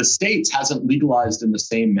the States hasn't legalized in the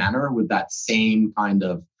same manner with that same kind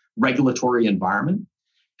of regulatory environment.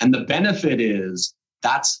 And the benefit is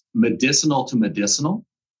that's medicinal to medicinal,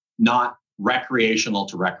 not recreational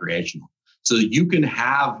to recreational. So you can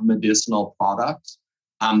have medicinal products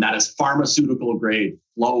that is pharmaceutical grade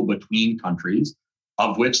flow between countries,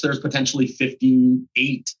 of which there's potentially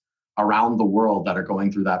 58 around the world that are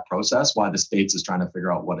going through that process, while the States is trying to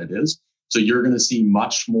figure out what it is. So you're going to see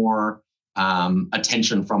much more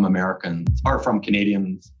attention from Americans or from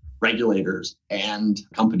Canadian regulators and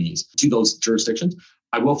companies to those jurisdictions.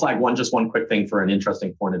 I will flag one quick thing for an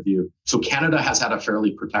interesting point of view. So Canada has had a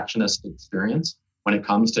fairly protectionist experience when it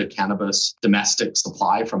comes to cannabis domestic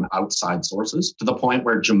supply from outside sources, to the point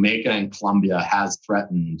where Jamaica and Colombia has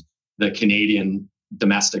threatened the Canadian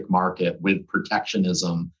domestic market with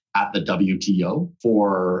protectionism at the WTO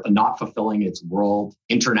for not fulfilling its world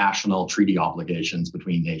international treaty obligations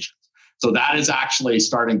between nations. So that is actually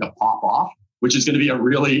starting to pop off, which is going to be a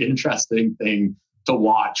really interesting thing to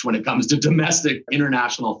watch when it comes to domestic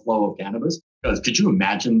international flow of cannabis. Because could you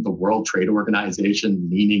imagine the World Trade Organization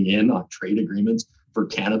leaning in on trade agreements for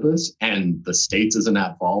cannabis and the States isn't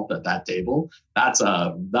involved at that table? That's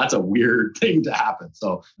a weird thing to happen.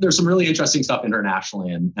 So there's some really interesting stuff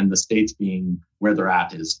internationally, and the States being where they're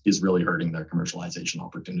at is really hurting their commercialization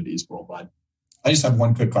opportunities worldwide. I just have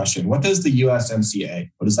one quick question. What is the USMCA?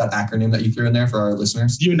 What is that acronym that you threw in there for our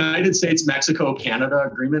listeners? The United States, Mexico, Canada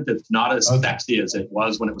agreement. It's not as sexy as it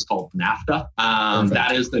was when it was called NAFTA.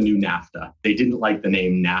 That is the new NAFTA. They didn't like the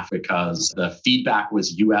name NAFTA because the feedback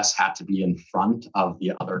was US had to be in front of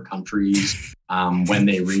the other countries when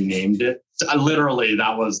they renamed it. So literally,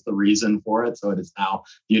 that was the reason for it. So it is now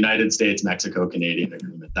the United States, Mexico, Canadian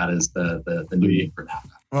agreement. That is the new name for NAFTA.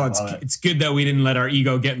 Well, it's good that we didn't let our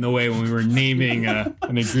ego get in the way when we were naming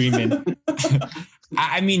an agreement.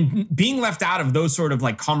 I mean, being left out of those sort of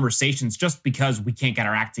like conversations just because we can't get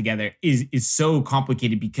our act together is so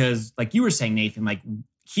complicated, because like you were saying, Nathan, like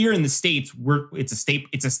here in the States, it's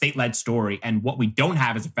a state-led story. And what we don't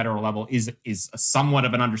have as a federal level is a somewhat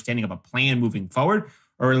of an understanding of a plan moving forward.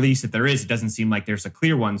 Or at least if there is, it doesn't seem like there's a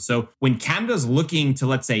clear one. So when Canada's looking to,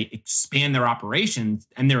 let's say, expand their operations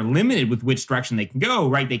and they're limited with which direction they can go,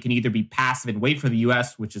 right? They can either be passive and wait for the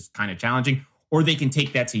US, which is kind of challenging, or they can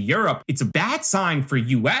take that to Europe. It's a bad sign for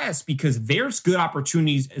US because there's good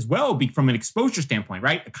opportunities as well from an exposure standpoint,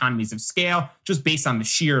 right? Economies of scale, just based on the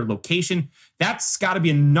sheer location. That's got to be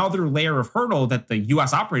another layer of hurdle that the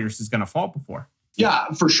US operators is going to fall before. Yeah,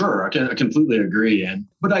 for sure. I completely agree.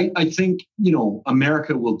 But I think,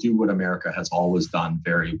 America will do what America has always done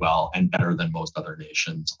very well and better than most other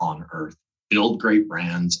nations on earth. Build great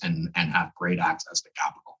brands and have great access to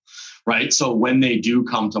capital, right? So when they do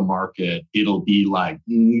come to market, it'll be like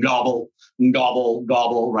gobble, gobble,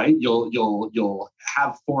 gobble, right? You'll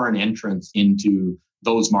have foreign entrants into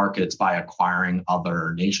those markets by acquiring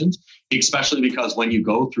other nations, especially because when you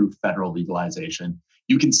go through federal legalization,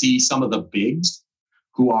 you can see some of the bigs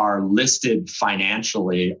who are listed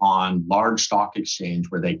financially on large stock exchange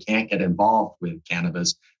where they can't get involved with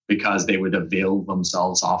cannabis because they would avail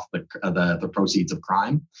themselves off the proceeds of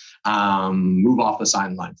crime, move off the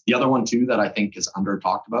sidelines. The other one too that I think is under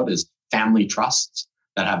talked about is family trusts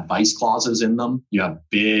that have vice clauses in them. You have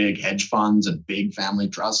big hedge funds and big family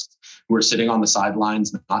trusts who are sitting on the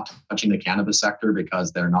sidelines, not touching the cannabis sector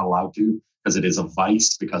because they're not allowed to, because it is a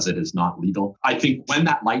vice, because it is not legal. I think when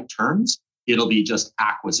that light turns, it'll be just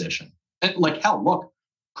acquisition. And like, hell, look,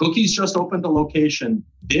 Cookies just opened a location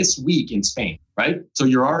this week in Spain, right? So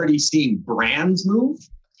you're already seeing brands move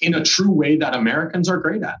in a true way that Americans are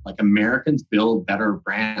great at. Like Americans build better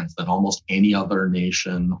brands than almost any other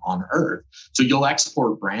nation on earth. So you'll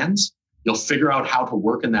export brands, you'll figure out how to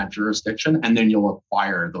work in that jurisdiction, and then you'll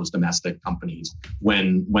acquire those domestic companies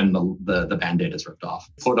when the Band-Aid is ripped off.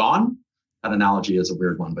 Put on, that analogy is a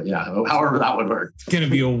weird one, but yeah, however that would work. It's going to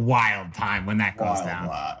be a wild time when that goes down.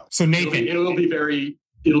 Wow. So Nathan, it'll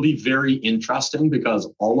be very interesting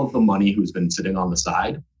because all of the money who's been sitting on the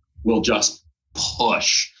side will just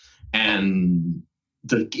push. And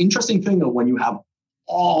the interesting thing when you have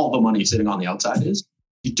all the money sitting on the outside is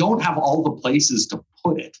you don't have all the places to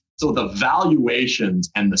put it. So the valuations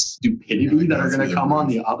and the stupidity that are going to come on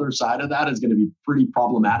the other side of that is going to be pretty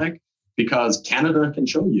problematic because Canada can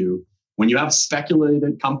show you when you have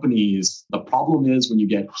speculated companies, the problem is when you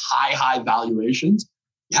get high valuations,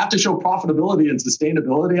 you have to show profitability and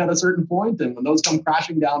sustainability at a certain point. And when those come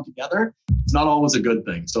crashing down together, it's not always a good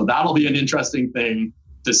thing. So that'll be an interesting thing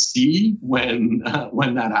to see when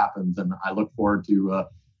that happens. And I look forward to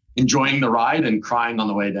enjoying the ride and crying on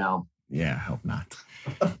the way down. Yeah, I hope not.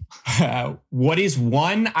 What is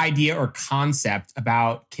one idea or concept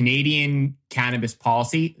about Canadian cannabis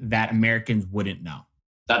policy that Americans wouldn't know?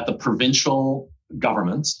 That the provincial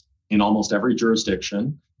governments in almost every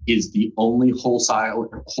jurisdiction is the only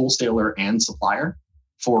wholesaler and supplier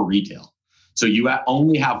for retail. So you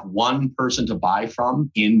only have one person to buy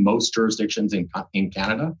from in most jurisdictions in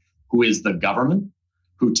Canada, who is the government,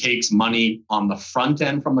 who takes money on the front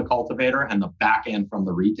end from the cultivator and the back end from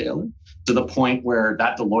the retailer, to the point where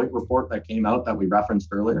that Deloitte report that came out that we referenced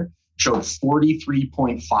earlier showed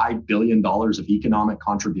 $43.5 billion of economic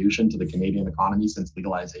contribution to the Canadian economy since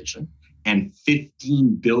legalization, and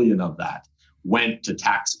 $15 billion of that went to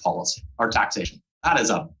tax policy or taxation. That is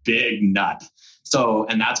a big nut. So,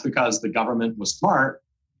 and that's because the government was smart,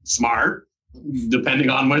 depending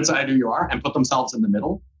on which side you are, and put themselves in the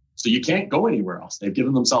middle. So you can't go anywhere else. They've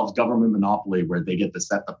given themselves government monopoly where they get to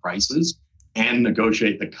set the prices and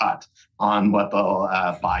negotiate the cut on what they'll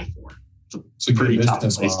buy for. It's a pretty tough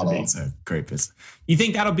place to be. It's a great business. You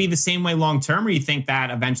think that'll be the same way long term, or you think that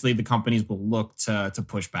eventually the companies will look to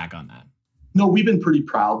push back on that? No, we've been pretty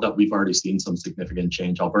proud that we've already seen some significant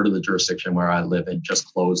change. Alberta, the jurisdiction where I live in, just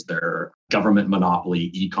closed their government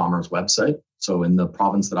monopoly e-commerce website. So in the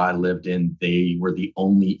province that I lived in, they were the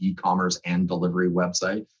only e-commerce and delivery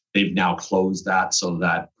website. They've now closed that so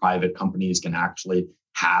that private companies can actually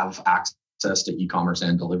have access to e-commerce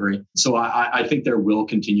and delivery. So I think there will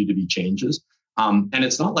continue to be changes. And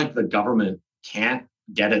it's not like the government can't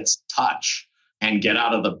get its touch and get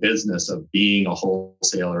out of the business of being a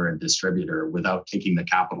wholesaler and distributor without taking the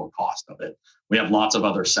capital cost of it. We have lots of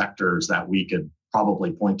other sectors that we could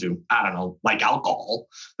probably point to, I don't know, like alcohol,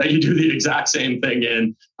 that you do the exact same thing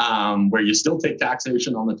in, where you still take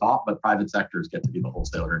taxation on the top, but private sectors get to be the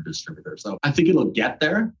wholesaler and distributor. So I think it'll get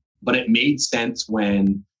there, but it made sense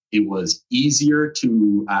when it was easier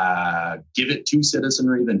to give it to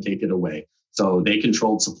citizenry than take it away. So they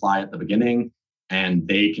controlled supply at the beginning, and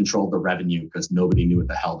they controlled the revenue because nobody knew what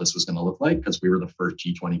the hell this was going to look like, because we were the first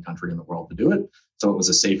G20 country in the world to do it. So it was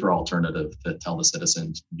a safer alternative to tell the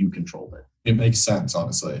citizens you controlled it. It makes sense,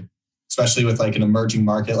 honestly, especially with like an emerging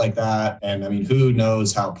market like that. And I mean, who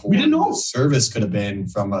knows how poor the service could have been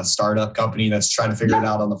from a startup company that's trying to figure it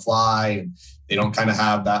out on the fly. And they don't kind of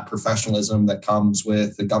have that professionalism that comes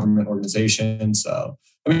with the government organization. So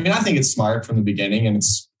I mean, I think it's smart from the beginning, and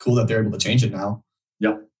it's cool that they're able to change it now.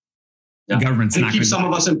 Yep. The government's and not keep gonna some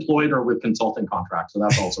of us employed or with consulting contracts. So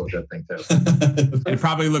that's also a good thing too. It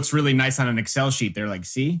probably looks really nice on an Excel sheet. They're like,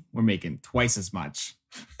 see, we're making twice as much.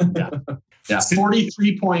 Yeah.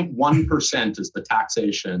 43.1% is the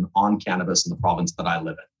taxation on cannabis in the province that I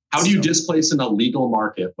live in. How do you displace an illegal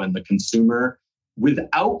market when the consumer,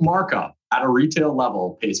 without markup at a retail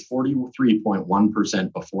level, pays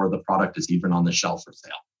 43.1% before the product is even on the shelf for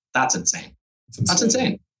sale? That's insane. That's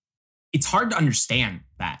insane. It's hard to understand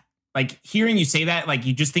that. Like hearing you say that, like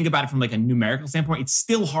you just think about it from like a numerical standpoint, it's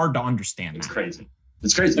still hard to understand. It's crazy.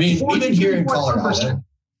 It's crazy. I mean, even here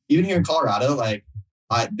in Colorado, like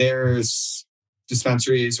there's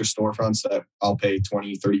dispensaries or storefronts that I'll pay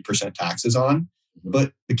 20, 30% taxes on.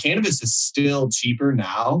 But the cannabis is still cheaper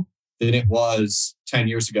now than it was 10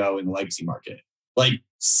 years ago in the legacy market. Like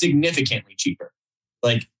significantly cheaper.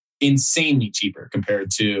 Like insanely cheaper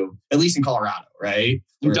compared to, at least in Colorado, right?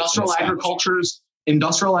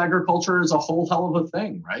 Industrial agriculture is a whole hell of a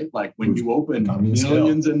thing, right? Like when you open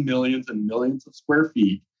millions and millions and millions of square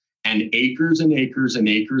feet and acres and acres and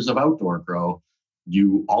acres of outdoor grow,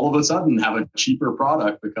 you all of a sudden have a cheaper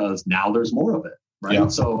product because now there's more of it, right? Yeah.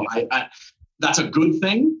 So I that's a good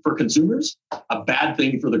thing for consumers, a bad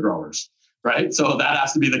thing for the growers, right? So that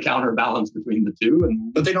has to be the counterbalance between the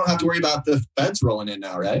two. But they don't have to worry about the feds rolling in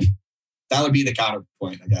now, right? That would be the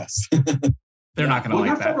counterpoint, I guess. They're not going to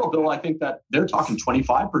like that. Federal bill, I think that they're talking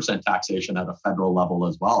 25% taxation at a federal level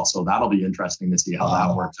as well. So that'll be interesting to see how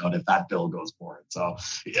that works out if that bill goes forward. So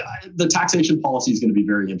yeah, the taxation policy is going to be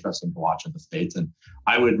very interesting to watch in the States. And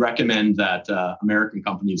I would recommend that American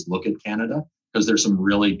companies look at Canada because there's some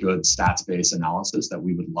really good stats-based analysis that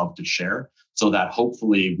we would love to share so that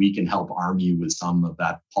hopefully we can help arm you with some of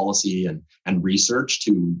that policy and research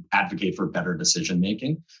to advocate for better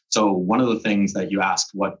decision-making. So one of the things that you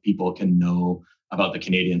asked what people can know about the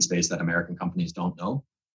Canadian space that American companies don't know,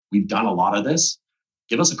 we've done a lot of this.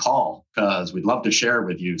 Give us a call because we'd love to share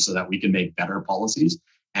with you so that we can make better policies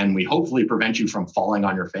and we hopefully prevent you from falling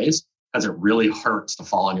on your face because it really hurts to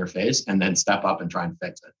fall on your face and then step up and try and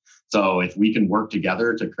fix it. So if we can work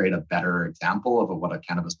together to create a better example of what a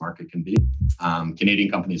cannabis market can be, Canadian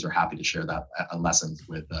companies are happy to share that lessons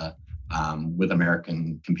with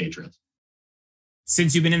American compatriots.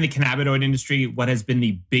 Since you've been in the cannabinoid industry, what has been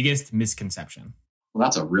the biggest misconception? Well,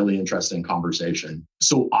 that's a really interesting conversation.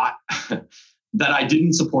 So that I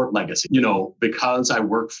didn't support legacy, because I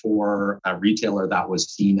worked for a retailer that was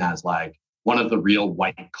seen as like one of the real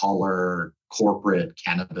white collar corporate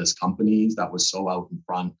cannabis companies that was so out in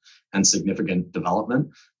front and significant development.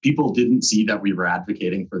 People didn't see that we were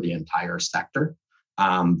advocating for the entire sector.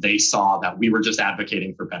 They saw that we were just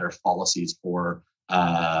advocating for better policies for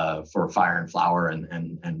fire and flower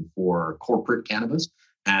and for corporate cannabis,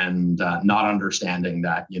 and not understanding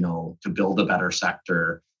that to build a better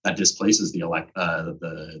sector that displaces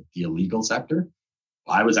the illegal sector.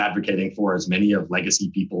 I was advocating for as many of legacy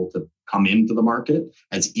people to come into the market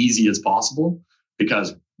as easy as possible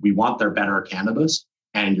because we want their better cannabis,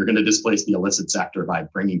 and you're going to displace the illicit sector by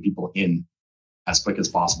bringing people in as quick as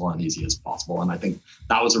possible and easy as possible. And I think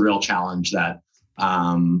that was a real challenge that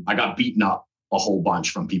I got beaten up a whole bunch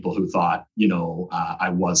from people who thought, I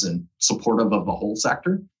wasn't supportive of the whole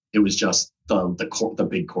sector. It was just the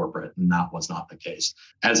big corporate, and that was not the case.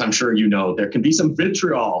 As I'm sure there can be some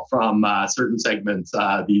vitriol from certain segments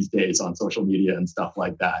these days on social media and stuff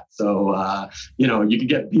like that. So, you can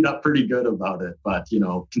get beat up pretty good about it. But,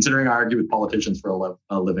 considering I argue with politicians for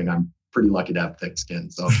a living, I'm pretty lucky to have thick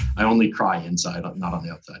skin. So I only cry inside, not on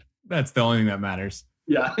the outside. That's the only thing that matters.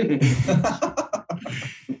 Yeah.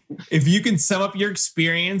 If you can sum up your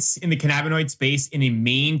experience in the cannabinoid space in a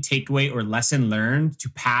main takeaway or lesson learned to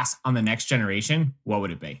pass on the next generation, what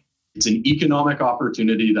would it be? It's an economic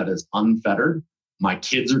opportunity that is unfettered. My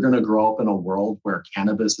kids are going to grow up in a world where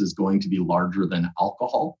cannabis is going to be larger than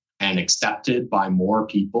alcohol and accepted by more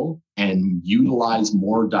people and utilized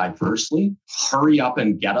more diversely. Hurry up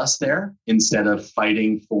and get us there instead of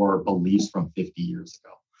fighting for beliefs from 50 years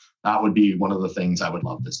ago. That would be one of the things I would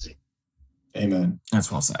love to see. Amen.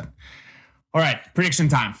 That's well said. All right, prediction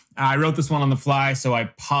time. I wrote this one on the fly, so I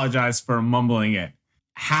apologize for mumbling it.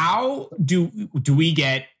 How do we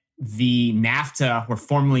get the NAFTA, or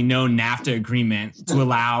formerly known NAFTA agreement, to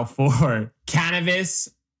allow for cannabis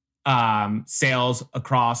sales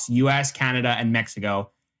across US, Canada, and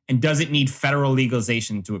Mexico? And does it need federal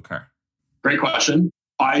legalization to occur? Great question.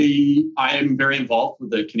 I am very involved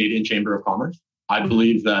with the Canadian Chamber of Commerce. I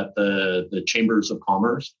believe that the chambers of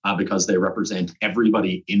commerce, because they represent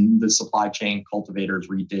everybody in the supply chain, cultivators,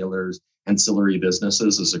 retailers, ancillary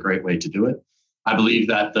businesses, is a great way to do it. I believe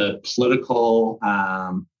that the political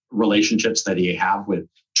relationships that you have with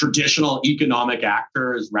traditional economic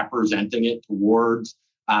actors representing it towards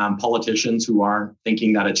politicians who aren't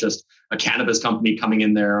thinking that it's just a cannabis company coming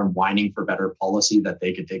in there and whining for better policy that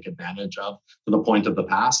they could take advantage of to the point of the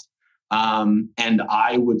past. And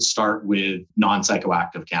I would start with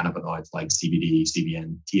non-psychoactive cannabinoids like CBD,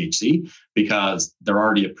 CBN, THC, because they're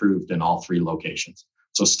already approved in all 3 locations.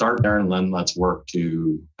 So start there and then let's work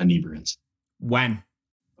to inebriants. When?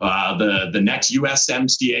 The next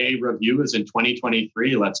USMCA review is in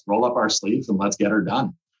 2023. Let's roll up our sleeves and let's get her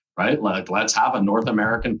done. Right? Let's have a North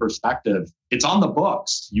American perspective. It's on the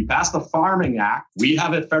books. You passed the Farming Act. We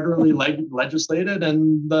have it federally legislated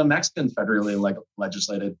and the Mexicans federally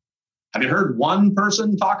legislated. Have you heard one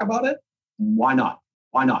person talk about it? Why not?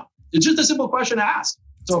 Why not? It's just a simple question to ask.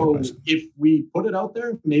 So if we put it out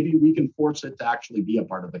there, maybe we can force it to actually be a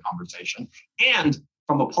part of the conversation. And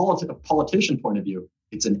from a politician point of view,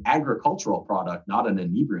 it's an agricultural product, not an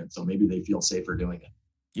inebriant. So maybe they feel safer doing it.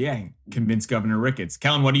 Yeah, convince Governor Ricketts.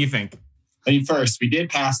 Kellen, what do you think? I mean, first, we did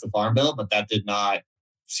pass the Farm Bill, but that did not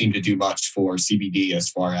seem to do much for CBD as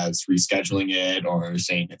far as rescheduling it or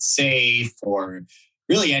saying it's safe or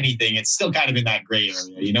really anything. It's still kind of in that gray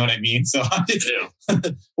area. You know what I mean? So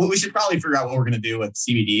well, we should probably figure out what we're going to do with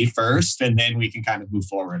CBD first, and then we can kind of move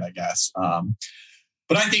forward, I guess.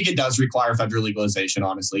 But I think it does require federal legalization,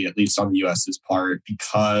 honestly, at least on the U.S.'s part,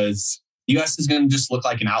 because the U.S. is going to just look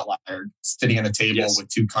like an outlier sitting at a table with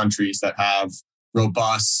 2 countries that have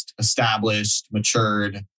robust, established,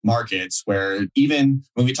 matured markets where even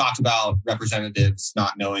when we talked about representatives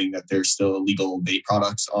not knowing that there's still illegal vape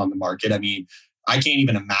products on the market, I mean, I can't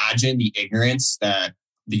even imagine the ignorance that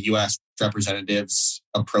the U.S. representatives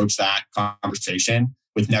approach that conversation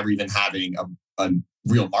with never even having a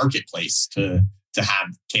real marketplace to have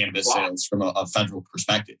cannabis sales from a federal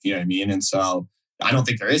perspective. You know what I mean? And so I don't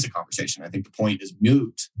think there is a conversation. I think the point is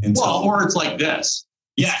moot. Or it's like this.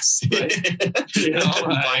 Yes. Right?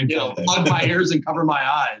 Plug my ears and cover my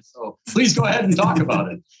eyes. So please go ahead and talk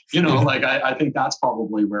about it. I think that's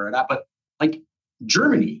probably where it's at. But like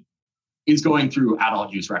Germany is going through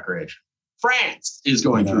adult use recreation. France is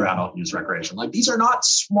going through adult use recreation. Like these are not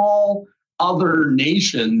small other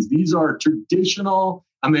nations. These are traditional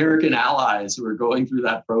American allies who are going through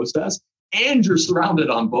that process. And you're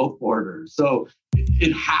surrounded on both borders. So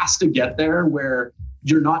it has to get there where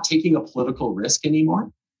you're not taking a political risk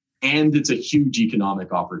anymore. And it's a huge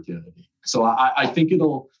economic opportunity. So I think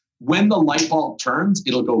when the light bulb turns,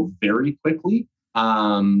 it'll go very quickly.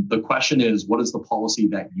 The question is, what is the policy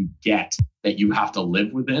that you get that you have to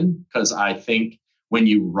live within? Because I think when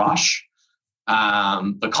you rush,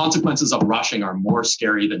 the consequences of rushing are more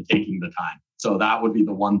scary than taking the time. So that would be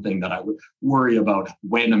the one thing that I would worry about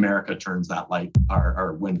when America turns that light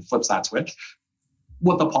or when flips that switch,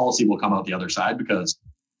 what the policy will come out the other side, because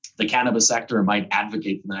the cannabis sector might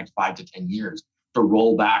advocate for the next 5 to 10 years to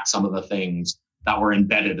roll back some of the things that were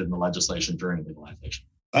embedded in the legislation during legalization.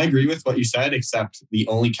 I agree with what you said, except the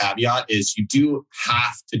only caveat is you do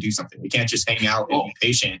have to do something. We can't just hang out and be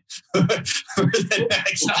patient for the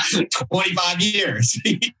next 25 years.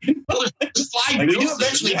 We do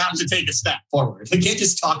eventually have to take a step forward. We can't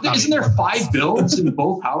just talk about it. Isn't there 5 bills in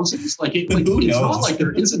both houses? It's not like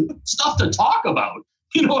there isn't stuff to talk about.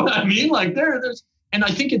 You know what I mean? Like there's, and I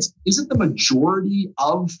think isn't the majority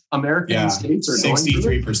of American states are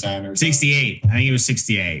 63% or 68. I think it was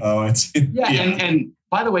 68. Oh, it's and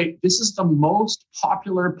by the way, this is the most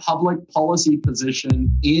popular public policy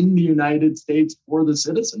position in the United States for the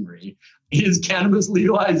citizenry is cannabis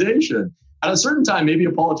legalization. At a certain time, maybe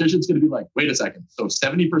a politician's going to be like, wait a second. So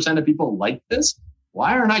 70% of people like this?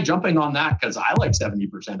 Why aren't I jumping on that? Because I like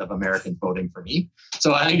 70% of Americans voting for me.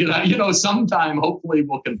 So I think, sometime hopefully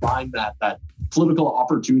we'll combine that political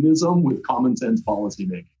opportunism with common sense policy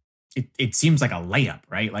making. It seems like a layup,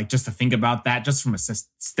 right? Like just to think about that, just from a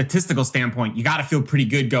statistical standpoint, you got to feel pretty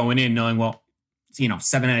good going in knowing,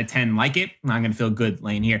 7 out of 10 like it. I'm going to feel good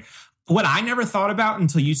laying here. What I never thought about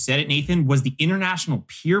until you said it, Nathan, was the international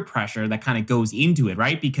peer pressure that kind of goes into it,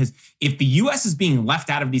 right? Because if the U.S. is being left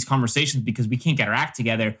out of these conversations because we can't get our act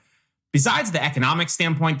together, besides the economic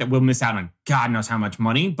standpoint that we'll miss out on God knows how much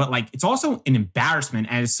money, but it's also an embarrassment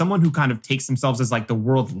as someone who kind of takes themselves as the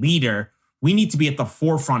world leader. We need to be at the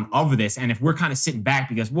forefront of this. And if we're kind of sitting back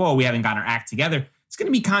because, we haven't got our act together, it's going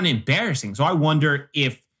to be kind of embarrassing. So I wonder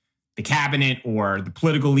if the cabinet or the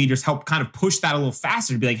political leaders help kind of push that a little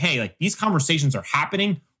faster to be like, hey, these conversations are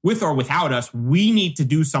happening with or without us. We need to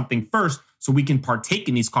do something first so we can partake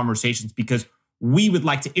in these conversations because we would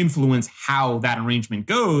like to influence how that arrangement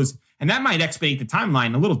goes. And that might expedite the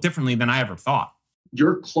timeline a little differently than I ever thought.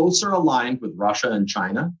 you're closer aligned with Russia and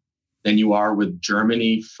China than you are with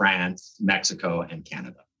Germany, France, Mexico, and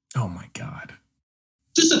Canada. Oh my God.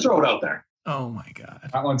 Just to throw it out there. Oh my God.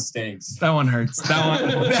 That one stinks. That one hurts. That one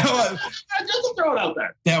Just to throw it out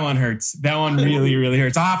there. That one hurts. That one really, really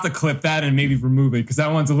hurts. I'll have to clip that and maybe remove it because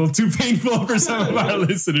that one's a little too painful for some of our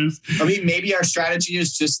listeners. I mean, maybe our strategy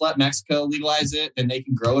is just let Mexico legalize it and they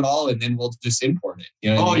can grow it all and then we'll just import it.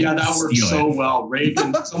 You know yeah, that works so well.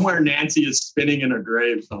 Reagan, somewhere Nancy is spinning in a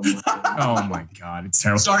grave somewhere. Oh my God, it's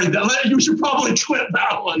terrible. Sorry, you should probably clip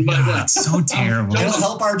that one. But it's so terrible. It'll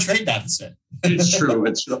help our trade deficit. It's true.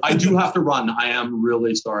 I do have to run. I am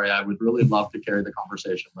really sorry. I would really love to carry the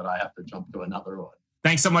conversation, but I have to jump to another one.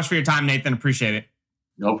 Thanks so much for your time, Nathan. Appreciate it.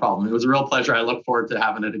 No problem. It was a real pleasure. I look forward to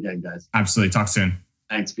having it again, guys. Absolutely. Talk soon.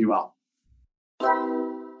 Thanks. Be well.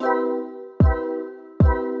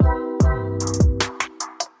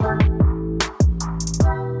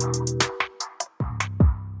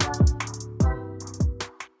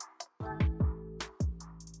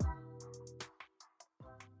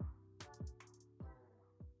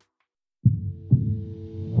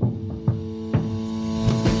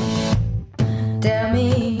 Tell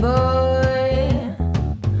me, boy,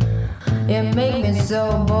 you make me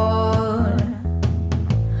so bored.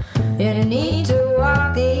 You need to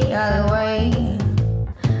walk the other way.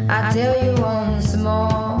 I tell you once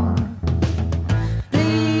more.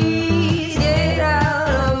 Please get out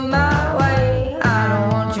of my way. I don't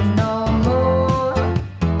want you no more.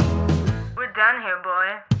 We're done here,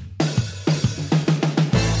 boy.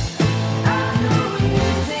 I know you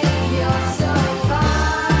think you're so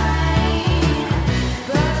fine,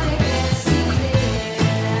 but you can't see it.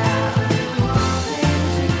 I've been wanting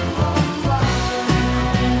to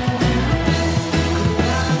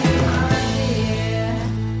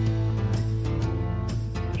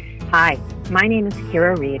Hi, my name is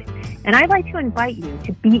Kira Reed, and I'd like to invite you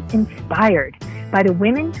to be inspired by the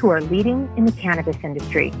women who are leading in the cannabis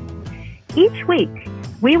industry. Each week,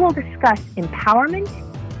 we will discuss empowerment,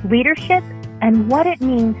 leadership, and what it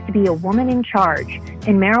means to be a woman in charge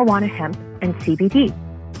in marijuana, hemp, and CBD.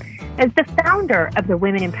 As the founder of the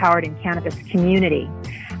Women Empowered in Cannabis community,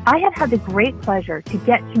 I have had the great pleasure to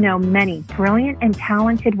get to know many brilliant and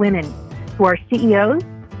talented women who are CEOs,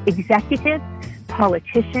 executives,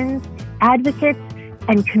 politicians, advocates,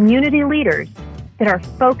 and community leaders that are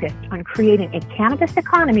focused on creating a cannabis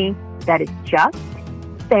economy that is just,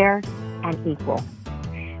 fair, and equal.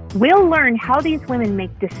 We'll learn how these women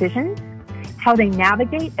make decisions, how they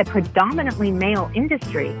navigate a predominantly male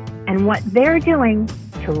industry, and what they're doing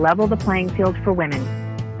to level the playing field for women.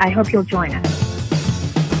 I hope you'll join us.